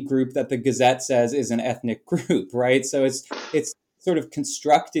any group that the Gazette says is an ethnic group, right? So it's sort of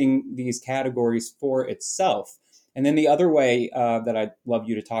constructing these categories for itself. And then the other way that I'd love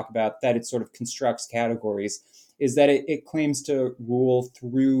you to talk about that it sort of constructs categories is that it claims to rule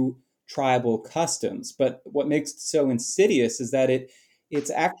through tribal customs. But what makes it so insidious is that it's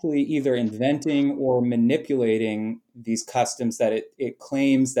actually either inventing or manipulating these customs that it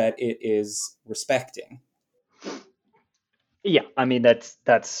claims that it is respecting. Yeah, I mean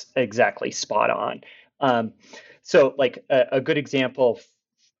that's exactly spot on. So, like a good example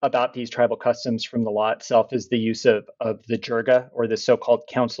about these tribal customs from the law itself is the use of the Jirga, or the so-called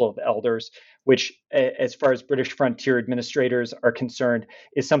Council of Elders, which, as far as British frontier administrators are concerned,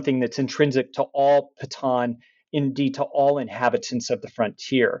 is something that's intrinsic to all Pathan, indeed to all inhabitants of the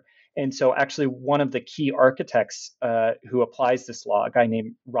frontier. And so, actually, one of the key architects who applies this law, a guy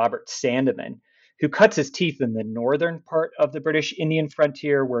named Robert Sandeman, who cuts his teeth in the northern part of the British Indian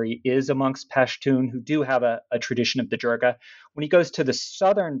frontier, where he is amongst Pashtun, who do have a tradition of the Jirga. When he goes to the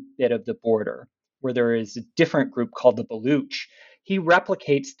southern bit of the border, where there is a different group called the Baluch, he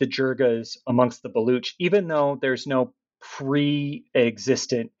replicates the Jirgas amongst the Baluch, even though there's no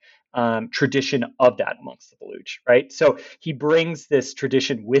pre-existent tradition of that amongst the Baluch, right? So he brings this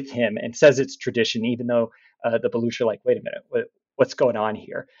tradition with him and says it's tradition, even though the Baluch are like, wait a minute, what's going on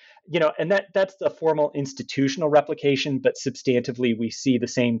here? And that's the formal institutional replication, but substantively we see the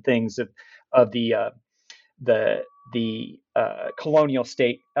same things of the colonial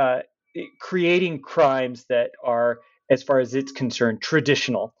state creating crimes that are, as far as it's concerned,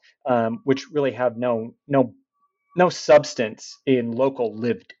 traditional, which really have no substance in local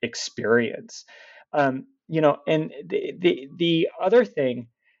lived experience. And the other thing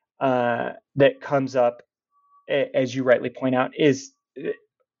that comes up, as you rightly point out, is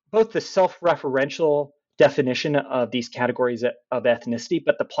both the self-referential definition of these categories of ethnicity,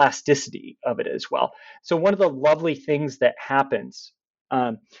 but the plasticity of it as well. So one of the lovely things that happens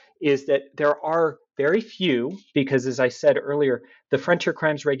is that there are very few, because as I said earlier, the frontier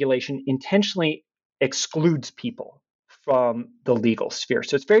crimes regulation intentionally excludes people from the legal sphere.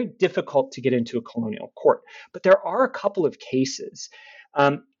 So it's very difficult to get into a colonial court. But there are a couple of cases.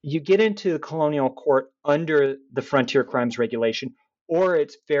 You get into the colonial court under the frontier crimes regulation or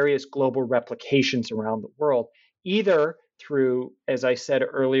its various global replications around the world, either through, as I said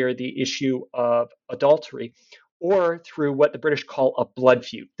earlier, the issue of adultery, or through what the British call a blood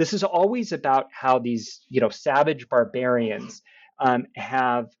feud. This is always about how these, savage barbarians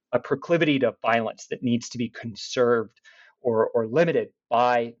have a proclivity to violence that needs to be conserved or limited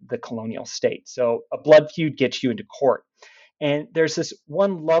by the colonial state. So a blood feud gets you into court. And there's this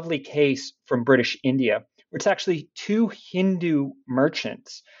one lovely case from British India, where it's actually two Hindu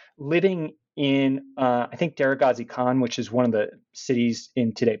merchants living in, I think, Dera Ghazi Khan, which is one of the cities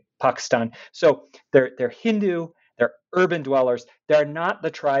in today Pakistan. So they're Hindu, they're urban dwellers. They're not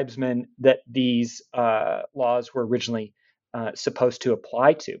the tribesmen that these laws were originally supposed to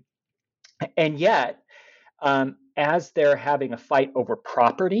apply to. And yet, as they're having a fight over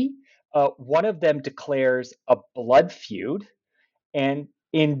property, one of them declares a blood feud, and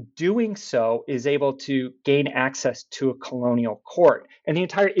in doing so is able to gain access to a colonial court. And the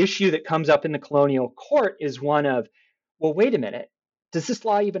entire issue that comes up in the colonial court is one of, well, wait a minute, does this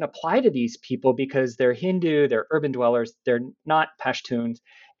law even apply to these people because they're Hindu, they're urban dwellers, they're not Pashtuns?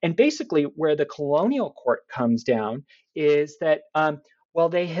 And basically where the colonial court comes down is that,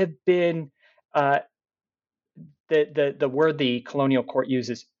 they have been, the word the colonial court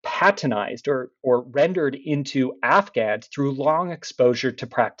uses, patonized or rendered into Afghans through long exposure to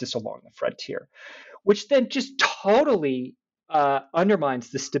practice along the frontier, which then just totally undermines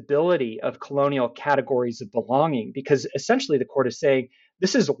the stability of colonial categories of belonging, because essentially the court is saying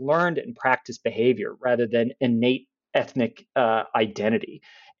this is learned and practiced behavior rather than innate ethnic identity.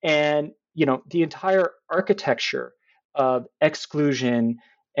 And, the entire architecture of exclusion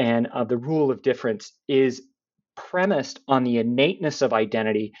and of the rule of difference is premised on the innateness of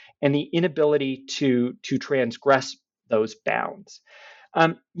identity and the inability to transgress those bounds.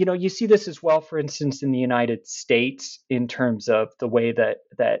 You see this as well, for instance, in the United States in terms of the way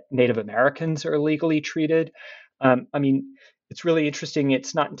that Native Americans are legally treated. It's really interesting.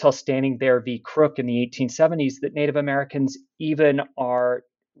 It's not until Standing Bear v. Crook in the 1870s that Native Americans even are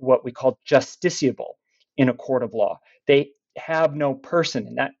what we call justiciable in a court of law. They have no person,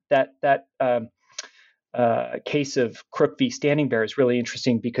 and that case of Crook v. Standing Bear is really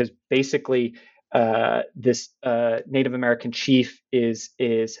interesting because basically this Native American chief is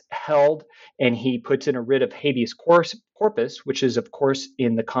held, and he puts in a writ of habeas corpus, which is, of course,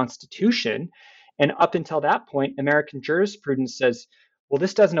 in the Constitution. And up until that point, American jurisprudence says, well,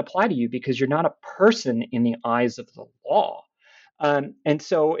 this doesn't apply to you because you're not a person in the eyes of the law. And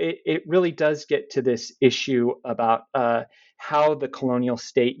so it really does get to this issue about how the colonial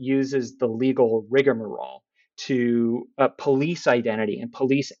state uses the legal rigmarole to police identity and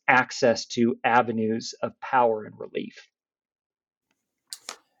police access to avenues of power and relief.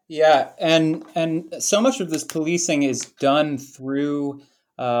 Yeah, and so much of this policing is done through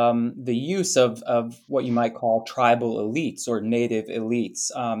the use of what you might call tribal elites or native elites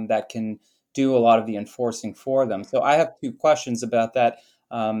that can do a lot of the enforcing for them. So I have two questions about that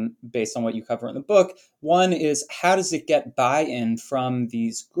based on what you cover in the book. One is, how does it get buy-in from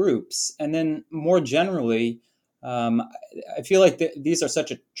these groups? And then more generally, I feel like these are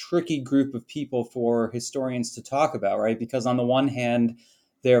such a tricky group of people for historians to talk about, right? Because on the one hand,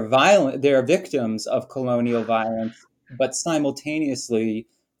 they're victims of colonial violence, but simultaneously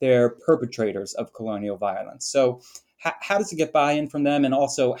they're perpetrators of colonial violence. So how does it get buy-in from them? And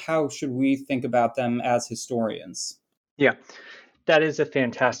also, how should we think about them as historians? Yeah, that is a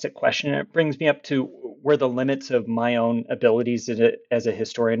fantastic question. It brings me up to where the limits of my own abilities as a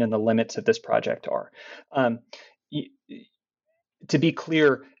historian and the limits of this project are. To be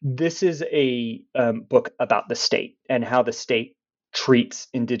clear, this is a book about the state and how the state treats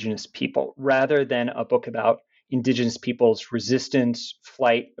Indigenous people, rather than a book about Indigenous people's resistance,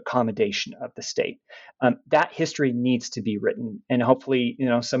 flight, accommodation of the state. That history needs to be written, and hopefully,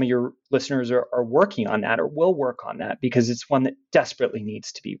 some of your listeners are working on that or will work on that, because it's one that desperately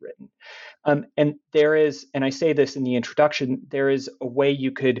needs to be written. And there is, and I say this in the introduction, there is a way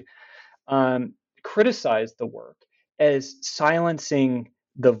you could criticize the work as silencing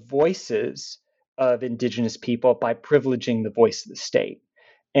the voices of Indigenous people by privileging the voice of the state.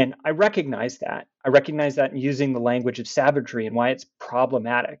 And I recognize that. In using the language of savagery and why it's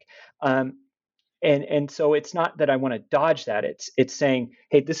problematic. And so it's not that I want to dodge that. It's saying,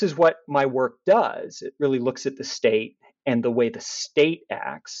 hey, this is what my work does. It really looks at the state and the way the state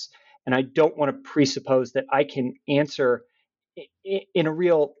acts and I don't want to presuppose that I can answer in a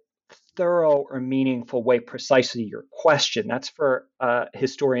real thorough or meaningful way precisely your question. That's for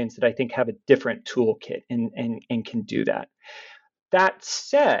historians that I think have a different toolkit and can do that. That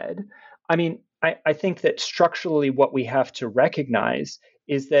said, I mean, I think that structurally what we have to recognize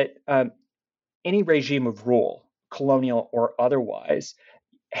is that any regime of rule, colonial or otherwise,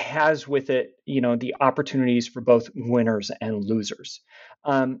 has with it, the opportunities for both winners and losers.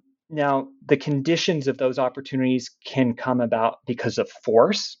 Now, the conditions of those opportunities can come about because of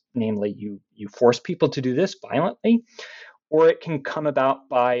force, namely, you force people to do this violently, or it can come about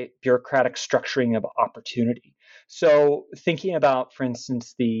by bureaucratic structuring of opportunity. So, thinking about, for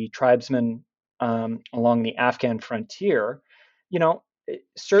instance, the tribesmen along the Afghan frontier,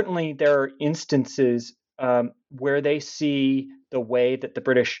 certainly there are instances where they see the way that the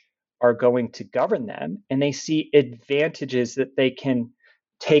British are going to govern them, and they see advantages that they can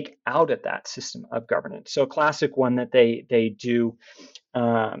take out of that system of governance. So a classic one that they do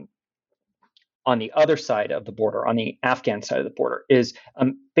on the other side of the border, on the Afghan side of the border, is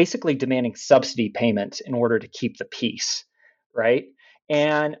basically demanding subsidy payments in order to keep the peace, right?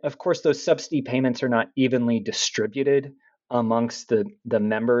 And of course, those subsidy payments are not evenly distributed amongst the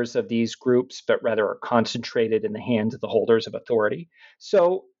members of these groups, but rather are concentrated in the hands of the holders of authority.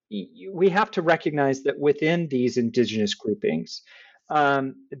 So we have to recognize that within these indigenous groupings,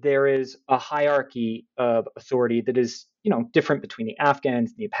 there is a hierarchy of authority that is, different between the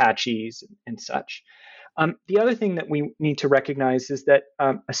Afghans, the Apaches, and such. The other thing that we need to recognize is that,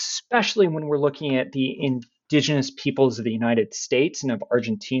 especially when we're looking at the indigenous peoples of the United States and of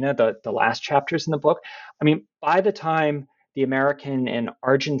Argentina, the last chapters in the book, I mean, by the time the American and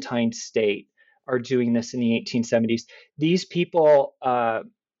Argentine state are doing this in the 1870s, these people,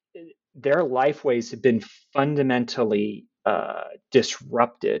 their lifeways have been fundamentally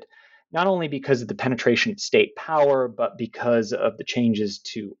disrupted, not only because of the penetration of state power, but because of the changes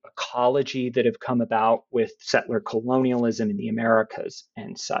to ecology that have come about with settler colonialism in the Americas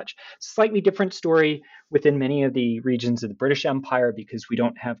and such. Slightly different story within many of the regions of the British Empire, because we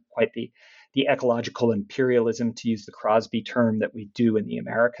don't have quite the ecological imperialism, to use the Crosby term, that we do in the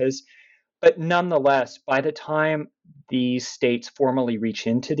Americas. But nonetheless, by the time these states formally reach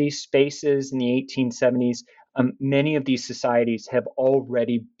into these spaces in the 1870s, many of these societies have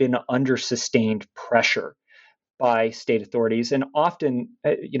already been under sustained pressure by state authorities. And often,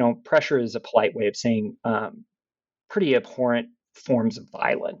 pressure is a polite way of saying pretty abhorrent forms of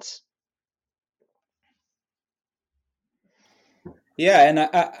violence. Yeah, and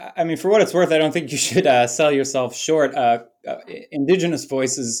I mean, for what it's worth, I don't think you should sell yourself short. Indigenous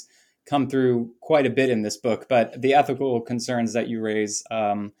voices come through quite a bit in this book, but the ethical concerns that you raise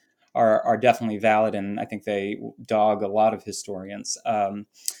are definitely valid, and I think they dog a lot of historians.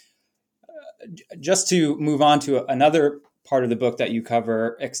 Just to move on to another part of the book that you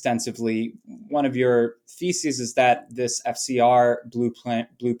cover extensively, one of your theses is that this FCR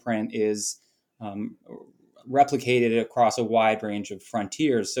blueprint is replicated across a wide range of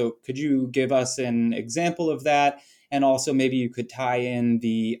frontiers. So could you give us an example of that? And also maybe you could tie in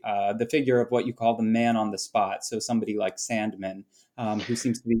the figure of what you call the man on the spot. So somebody like Sandman, who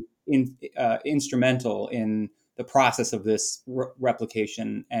seems to be instrumental in the process of this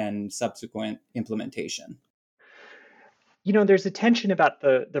replication and subsequent implementation. There's a tension about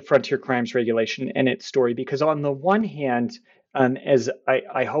the frontier crimes regulation and its story, because on the one hand, as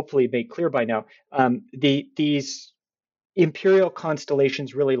I hopefully made clear by now, these imperial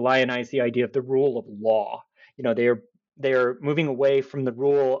constellations really lionize the idea of the rule of law. They're moving away from the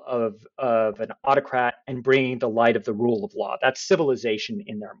rule of an autocrat and bringing the light of the rule of law. That's civilization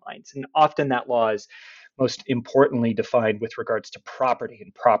in their minds. And often that law is most importantly defined with regards to property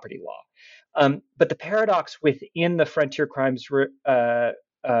and property law. But the paradox within the frontier crimes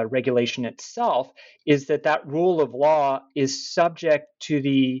regulation itself is that rule of law is subject to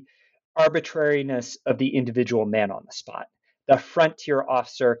the arbitrariness of the individual man on the spot, the frontier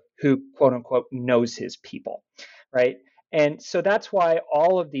officer who, quote unquote, knows his people, right? And so that's why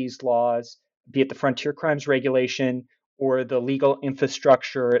all of these laws, be it the frontier crimes regulation or the legal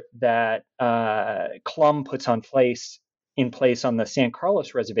infrastructure that Clum puts in place on the San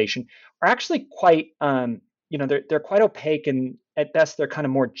Carlos Reservation, are actually quite, they're quite opaque, and at best they're kind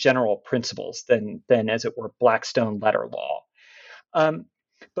of more general principles than as it were, Blackstone letter law.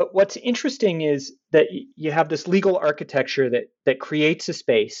 But what's interesting is that you have this legal architecture that creates a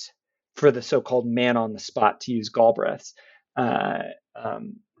space for the so-called man on the spot, to use Galbraith's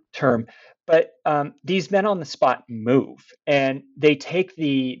term. But these men on the spot move, and they take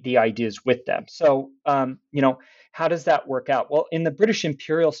the ideas with them. So how does that work out? Well, in the British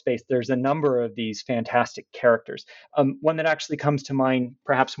imperial space, there's a number of these fantastic characters. One that actually comes to mind,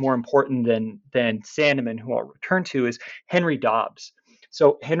 perhaps more important than Sandeman, who I'll return to, is Henry Dobbs.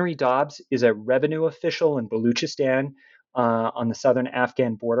 So Henry Dobbs is a revenue official in Baluchistan on the southern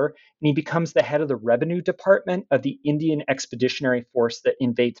Afghan border, and he becomes the head of the revenue department of the Indian Expeditionary Force that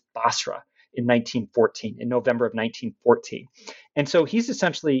invades Basra in November of 1914. And so he's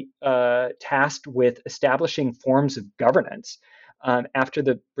essentially tasked with establishing forms of governance after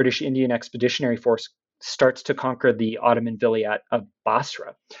the British Indian Expeditionary Force starts to conquer the Ottoman Vilayet of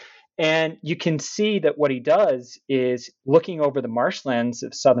Basra. And you can see that what he does is, looking over the marshlands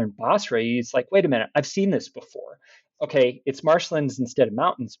of southern Basra, he's like, wait a minute, I've seen this before. Okay, it's marshlands instead of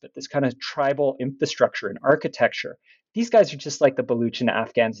mountains, but this kind of tribal infrastructure and architecture, these guys are just like the Baluch and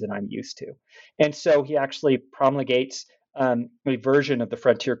Afghans that I'm used to. And so he actually promulgates a version of the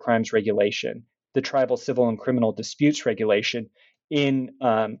Frontier Crimes Regulation, the Tribal Civil and Criminal Disputes Regulation, in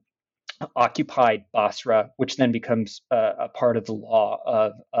occupied Basra, which then becomes a part of the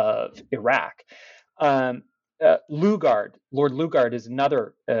law of Iraq. Lugard, Lord Lugard, is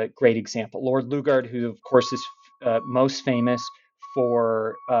another great example. Lord Lugard, who of course is most famous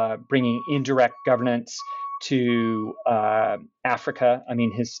for bringing indirect governance to Africa. I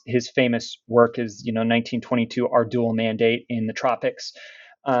mean, his famous work is 1922 Our Dual Mandate in the Tropics,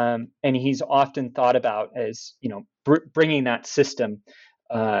 and he's often thought about as bringing that system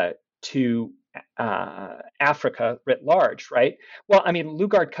to Africa writ large, right? Well, I mean,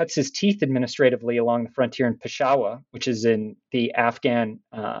 Lugard cuts his teeth administratively along the frontier in Peshawar, which is in the Afghan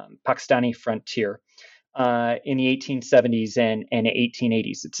Pakistani frontier, in the 1870s and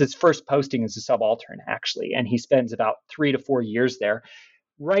 1880s. It's his first posting as a subaltern, actually, and he spends about 3 to 4 years there,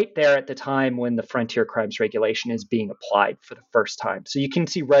 right there at the time when the Frontier Crimes Regulation is being applied for the first time. So you can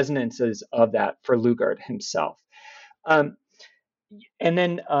see resonances of that for Lugard himself. And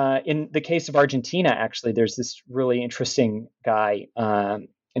then in the case of Argentina, actually, there's this really interesting guy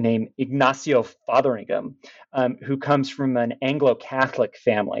named Ignacio Fotheringham, who comes from an Anglo-Catholic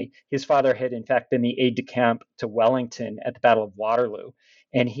family. His father had, in fact, been the aide-de-camp to Wellington at the Battle of Waterloo,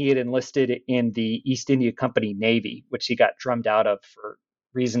 and he had enlisted in the East India Company Navy, which he got drummed out of for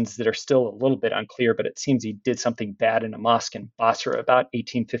reasons that are still a little bit unclear, but it seems he did something bad in a mosque in Basra about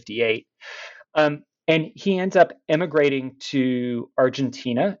 1858. And he ends up emigrating to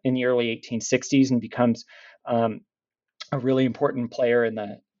Argentina in the early 1860s and becomes a really important player in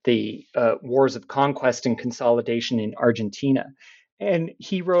the wars of conquest and consolidation in Argentina. And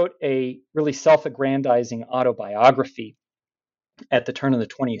he wrote a really self-aggrandizing autobiography at the turn of the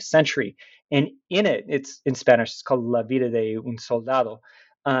 20th century. And in it, it's in Spanish, it's called La Vida de un Soldado.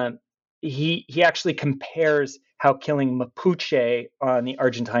 He actually compares how killing Mapuche on the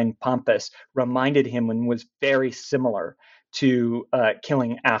Argentine Pampas reminded him and was very similar to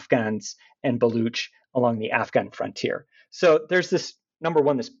killing Afghans and Baluch along the Afghan frontier. So there's this, number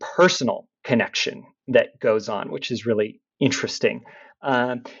one, this personal connection that goes on, which is really interesting.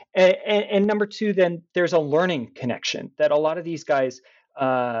 And number two, then there's a learning connection that a lot of these guys,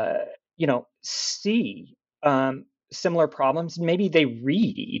 see similar problems, and maybe they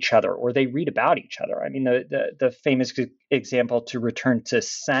read each other or they read about each other. I mean, the famous example, to return to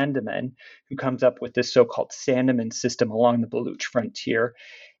Sandeman, who comes up with this so-called Sandeman system along the Baluch frontier,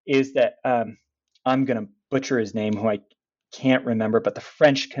 is that I'm going to butcher his name, who I can't remember, but the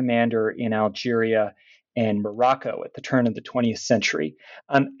French commander in Algeria and Morocco at the turn of the 20th century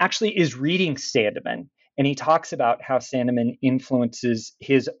actually is reading Sandeman, and he talks about how Sandeman influences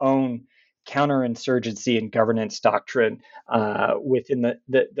his own counterinsurgency and governance doctrine within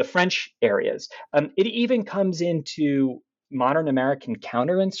the French areas. It even comes into modern American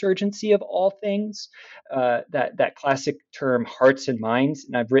counterinsurgency, of all things, that classic term hearts and minds,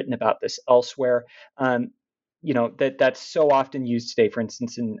 and I've written about this elsewhere. That's so often used today, for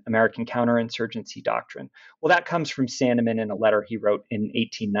instance, in American counterinsurgency doctrine. Well, that comes from Sandeman in a letter he wrote in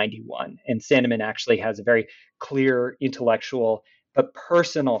 1891. And Sandeman actually has a very clear intellectual but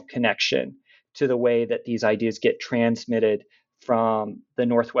personal connection to the way that these ideas get transmitted from the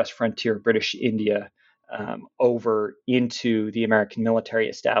Northwest frontier of British India over into the American military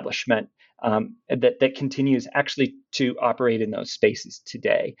establishment that continues actually to operate in those spaces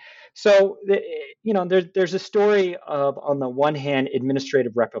today. So, there's a story of, on the one hand,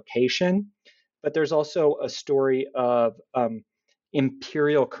 administrative replication, but there's also a story of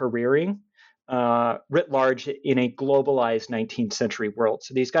imperial careering writ large in a globalized 19th century world.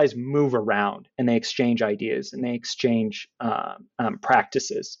 So these guys move around and they exchange ideas and they exchange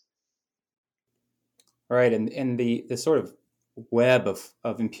practices. Right, and the sort of web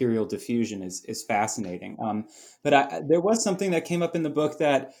of imperial diffusion is fascinating. But there was something that came up in the book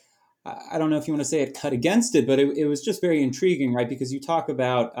that I don't know if you want to say it cut against it, but it was just very intriguing, right? Because you talk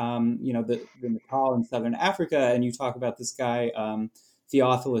about the Natal in southern Africa, and you talk about this guy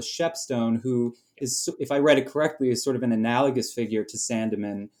Theophilus Shepstone, who is, if I read it correctly, is sort of an analogous figure to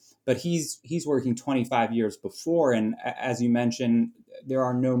Sandeman, but he's working 25 years before, and as you mentioned, there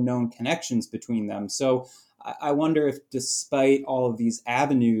are no known connections between them. So I wonder if, despite all of these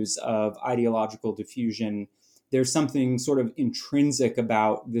avenues of ideological diffusion, there's something sort of intrinsic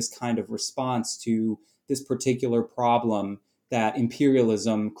about this kind of response to this particular problem that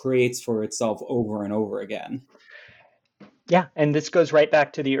imperialism creates for itself over and over again. Yeah, and this goes right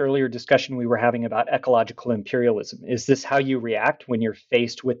back to the earlier discussion we were having about ecological imperialism. Is this how you react when you're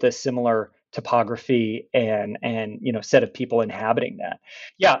faced with a similar topography and set of people inhabiting that?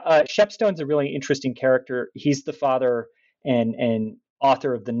 Yeah, Shepstone's a really interesting character. He's the father and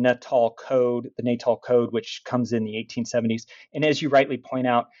author of the Natal Code, which comes in the 1870s. And as you rightly point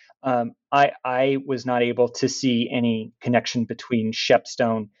out, I was not able to see any connection between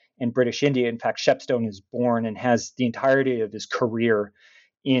Shepstone and British India. In fact, Shepstone is born and has the entirety of his career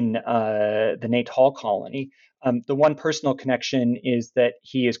in the Natal colony. The one personal connection is that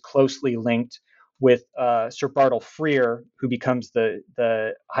he is closely linked with Sir Bartle Frere, who becomes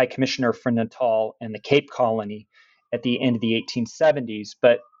the High Commissioner for Natal and the Cape Colony at the end of the 1870s.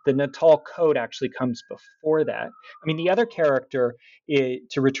 But the Natal Code actually comes before that. I mean, the other character, to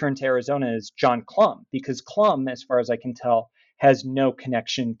return to Arizona, is John Clum, because Clum, as far as I can tell, has no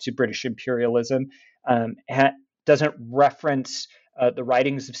connection to British imperialism, doesn't reference the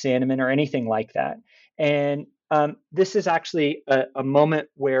writings of Sandeman or anything like that. And this is actually a moment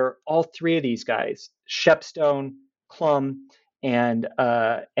where all three of these guys, Shepstone, Clum, and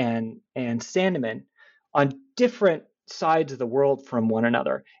Sandeman, on different sides of the world from one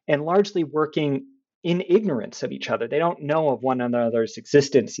another, and largely working in ignorance of each other. They don't know of one another's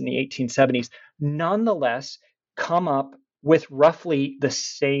existence in the 1870s. Nonetheless, come up with roughly the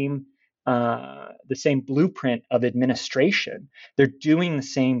same blueprint of administration. They're doing the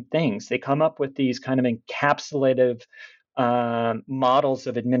same things. They come up with these kind of encapsulative models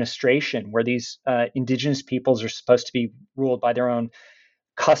of administration where these indigenous peoples are supposed to be ruled by their own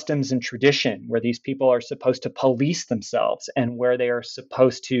customs and tradition, where these people are supposed to police themselves and where they are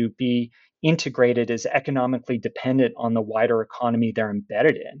supposed to be integrated as economically dependent on the wider economy they're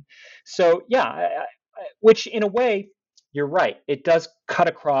embedded in. So, yeah, which in a way, you're right. It does cut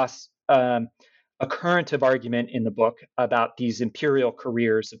across a current of argument in the book about these imperial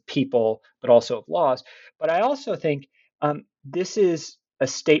careers of people, but also of laws. But I also think this is a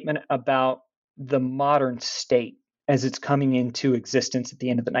statement about the modern state as it's coming into existence at the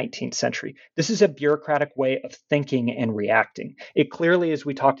end of the 19th century. This is a bureaucratic way of thinking and reacting. It clearly, as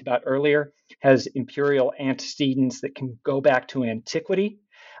we talked about earlier, has imperial antecedents that can go back to antiquity,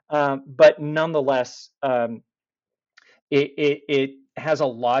 but nonetheless, it has a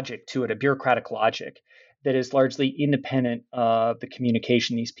logic to it, a bureaucratic logic that is largely independent of the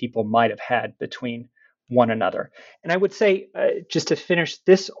communication these people might have had between one another. And I would say, just to finish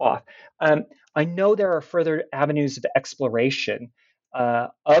this off, I know there are further avenues of exploration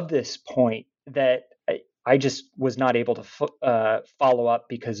of this point that I just was not able to follow up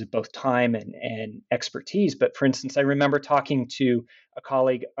because of both time and expertise. But for instance, I remember talking to a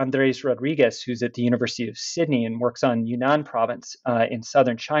colleague, Andres Rodriguez, who's at the University of Sydney and works on Yunnan province in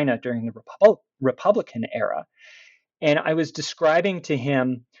southern China during the Republican era. And I was describing to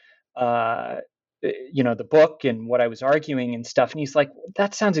him, the book and what I was arguing and stuff. And he's like,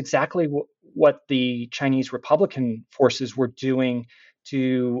 that sounds exactly what the Chinese Republican forces were doing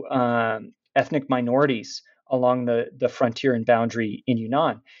to ethnic minorities along the frontier and boundary in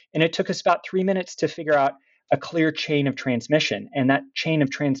Yunnan. And it took us about 3 minutes to figure out a clear chain of transmission. And that chain of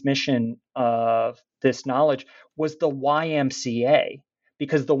transmission of this knowledge was the YMCA,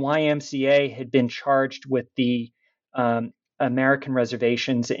 because the YMCA had been charged with the American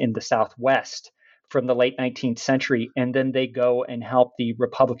reservations in the Southwest from the late 19th century. And then they go and help the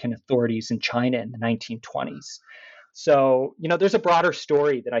Republican authorities in China in the 1920s. So, there's a broader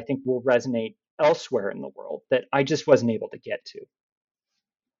story that I think will resonate elsewhere in the world that I just wasn't able to get to.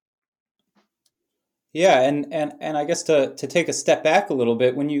 Yeah, and I guess to take a step back a little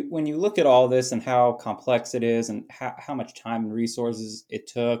bit, when you look at all this and how complex it is and how much time and resources it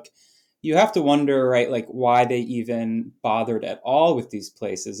took, you have to wonder, right, like why they even bothered at all with these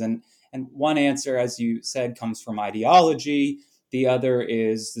places. And And one answer, as you said, comes from ideology. The other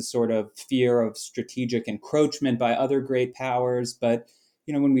is the sort of fear of strategic encroachment by other great powers. But,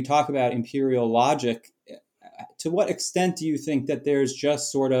 when we talk about imperial logic, to what extent do you think that there's just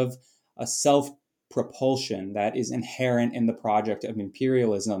sort of a self-propulsion that is inherent in the project of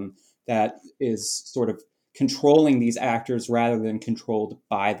imperialism that is sort of controlling these actors rather than controlled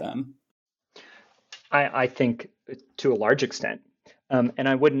by them? I think to a large extent. And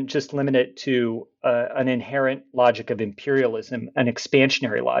I wouldn't just limit it to an inherent logic of imperialism, an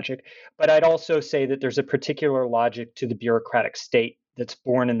expansionary logic, but I'd also say that there's a particular logic to the bureaucratic state that's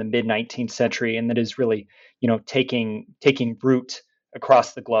born in the mid 19th century and that is really, taking root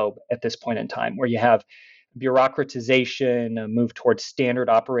across the globe at this point in time, where you have bureaucratization, a move towards standard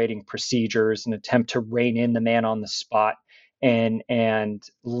operating procedures, an attempt to rein in the man on the spot and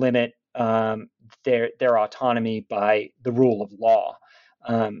limit their autonomy by the rule of law,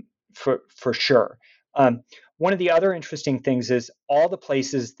 for sure. One of the other interesting things is all the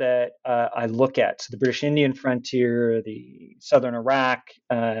places that I look at, so the British Indian frontier, the southern Iraq,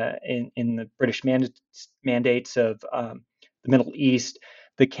 in the British mandates of the Middle East,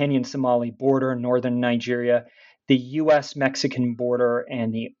 the Kenyan-Somali border, northern Nigeria, the U.S.-Mexican border,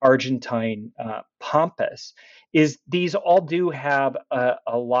 and the Argentine Pampas, is these all do have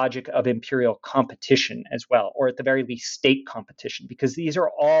a logic of imperial competition as well, or at the very least state competition, because these are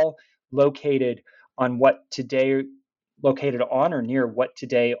all located on or near what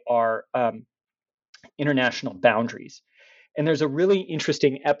today are international boundaries. And there's a really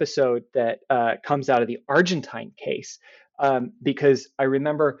interesting episode that comes out of the Argentine case, because I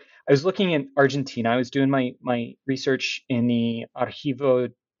remember I was looking in Argentina. I was doing my research in the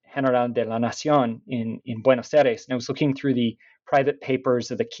Archivo General de la Nación in Buenos Aires, and I was looking through the private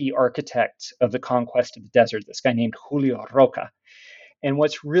papers of the key architect of the conquest of the desert, this guy named Julio Roca. And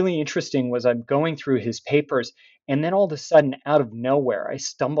what's really interesting was I'm going through his papers, and then all of a sudden, out of nowhere, I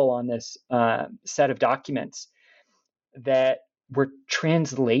stumble on this set of documents that were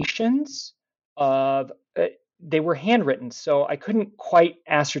translations of, they were handwritten, so I couldn't quite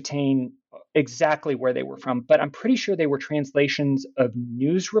ascertain exactly where they were from, but I'm pretty sure they were translations of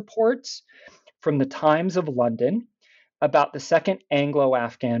news reports from the Times of London about the Second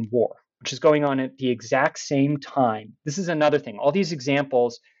Anglo-Afghan War, which is going on at the exact same time. This is another thing. All these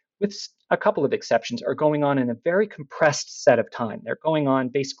examples, with a couple of exceptions, are going on in a very compressed set of time. They're going on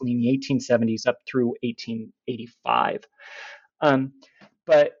basically in the 1870s up through 1885.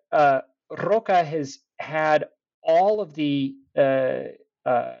 But Roca has had all of the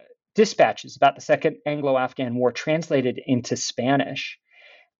dispatches about the Second Anglo-Afghan War translated into Spanish.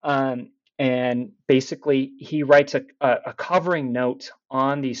 And basically, he writes a covering note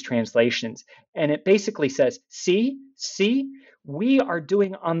on these translations. And it basically says, see, we are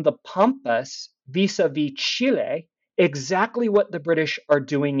doing on the Pampas vis-a-vis Chile exactly what the British are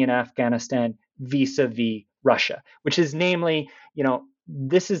doing in Afghanistan vis-a-vis Russia, which is namely,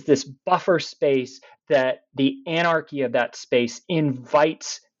 this is this buffer space that the anarchy of that space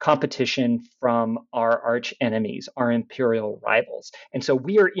invites competition from our arch enemies, our imperial rivals. And so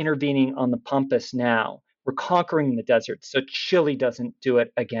we are intervening on the Pampas now. We're conquering the desert, so Chile doesn't do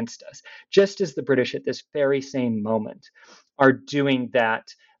it against us, just as the British at this very same moment are doing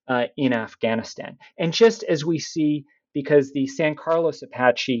that in Afghanistan. And just as we see, because the San Carlos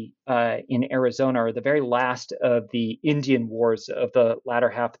Apache in Arizona are the very last of the Indian wars of the latter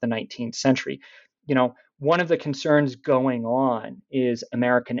half of the 19th century, one of the concerns going on is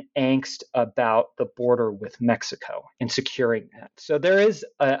American angst about the border with Mexico and securing that. So there is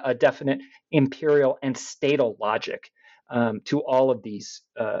a definite imperial and statal logic to all of these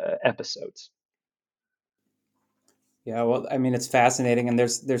episodes. Yeah, well, I mean, it's fascinating, and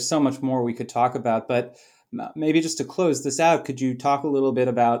there's so much more we could talk about, but maybe just to close this out, could you talk a little bit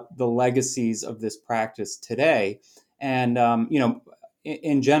about the legacies of this practice today, and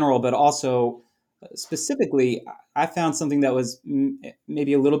in general, but also specifically, I found something that was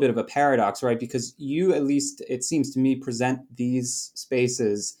maybe a little bit of a paradox, right? Because you, at least it seems to me, present these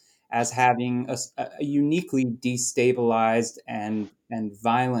spaces as having a uniquely destabilized and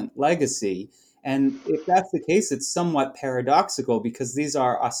violent legacy. And if that's the case, it's somewhat paradoxical because these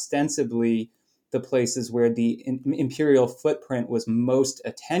are ostensibly the places where the imperial footprint was most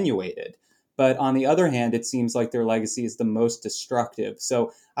attenuated. But on the other hand, it seems like their legacy is the most destructive.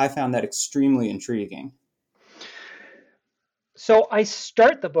 So I found that extremely intriguing. So I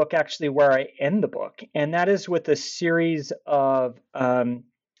start the book actually where I end the book, and that is with a series of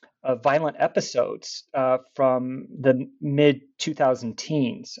violent episodes from the mid 2000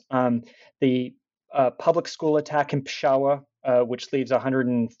 teens. The public school attack in Peshawar which leaves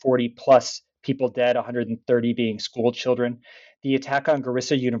 140 plus people dead, 130 being school children. The attack on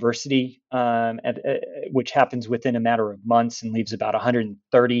Garissa University, which happens within a matter of months and leaves about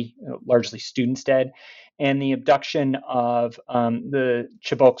 130, largely students, dead. And the abduction of the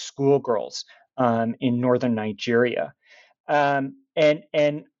Chibok schoolgirls in northern Nigeria. And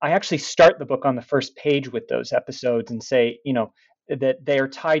I actually start the book on the first page with those episodes and say, that they are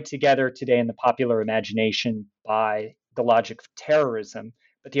tied together today in the popular imagination by the logic of terrorism.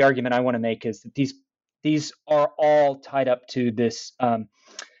 But the argument I want to make is that these are all tied up to this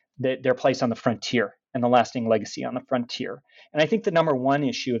their place on the frontier and the lasting legacy on the frontier. And I think the number one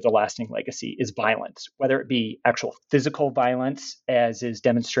issue of the lasting legacy is violence, whether it be actual physical violence, as is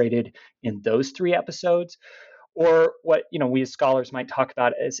demonstrated in those three episodes, or what we as scholars might talk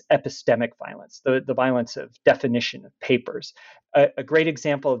about as epistemic violence, the violence of definition of papers. A great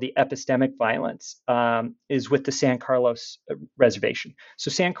example of the epistemic violence is with the San Carlos Reservation. So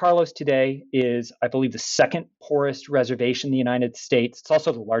San Carlos today is, I believe, the second poorest reservation in the United States. It's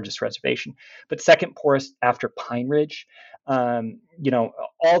also the largest reservation, but second poorest after Pine Ridge.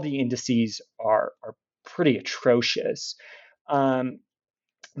 All the indices are pretty atrocious.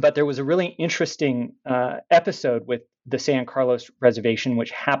 But there was a really interesting episode with the San Carlos Reservation,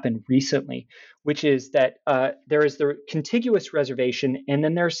 which happened recently, which is that there is the contiguous reservation, and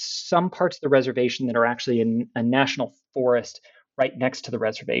then there's some parts of the reservation that are actually in a national forest right next to the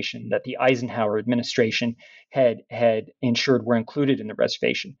reservation that the Eisenhower administration had ensured were included in the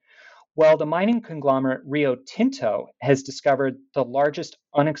reservation. Well, the mining conglomerate Rio Tinto has discovered the largest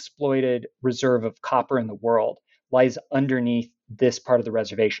unexploited reserve of copper in the world lies underneath this part of the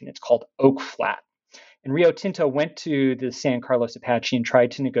reservation. It's called Oak Flat. And Rio Tinto went to the San Carlos Apache and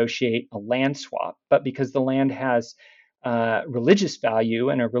tried to negotiate a land swap. But because the land has religious value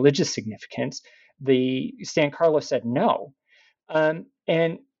and a religious significance, the San Carlos said no.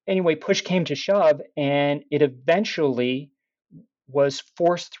 And anyway, push came to shove, and it eventually was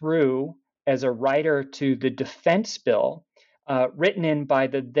forced through as a rider to the defense bill written in by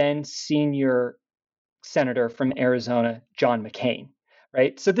the then senior senator from Arizona, John McCain,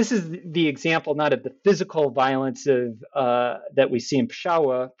 right? So this is the example not of the physical violence of that we see in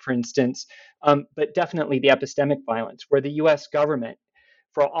Peshawar, for instance, but definitely the epistemic violence, where the U.S. government,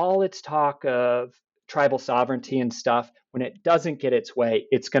 for all its talk of tribal sovereignty and stuff, when it doesn't get its way,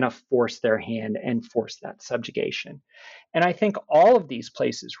 it's going to force their hand and force that subjugation. And I think all of these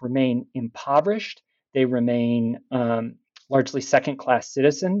places remain impoverished. They remain largely second-class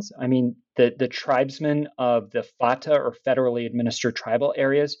citizens. I mean, the tribesmen of the FATA, or federally administered tribal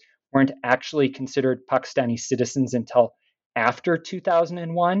areas, weren't actually considered Pakistani citizens until after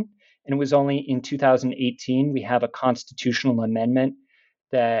 2001. And it was only in 2018 we have a constitutional amendment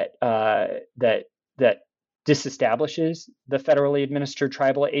that disestablishes the federally administered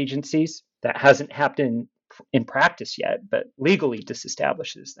tribal agencies. That hasn't happened in practice yet, but legally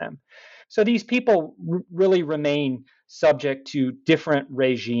disestablishes them. So these people really remain subject to different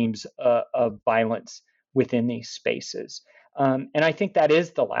regimes of violence within these spaces. And I think that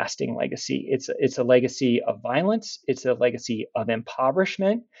is the lasting legacy. It's a legacy of violence. It's a legacy of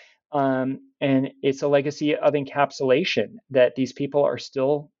impoverishment. And it's a legacy of encapsulation that these people are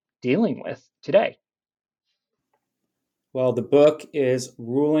still dealing with today. Well, the book is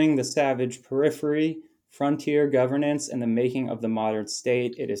Ruling the Savage Periphery: Frontier Governance and the Making of the Modern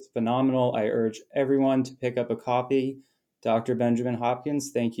State. It is phenomenal. I urge everyone to pick up a copy. Dr. Benjamin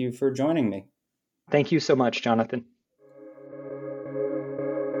Hopkins, thank you for joining me. Thank you so much, Jonathan.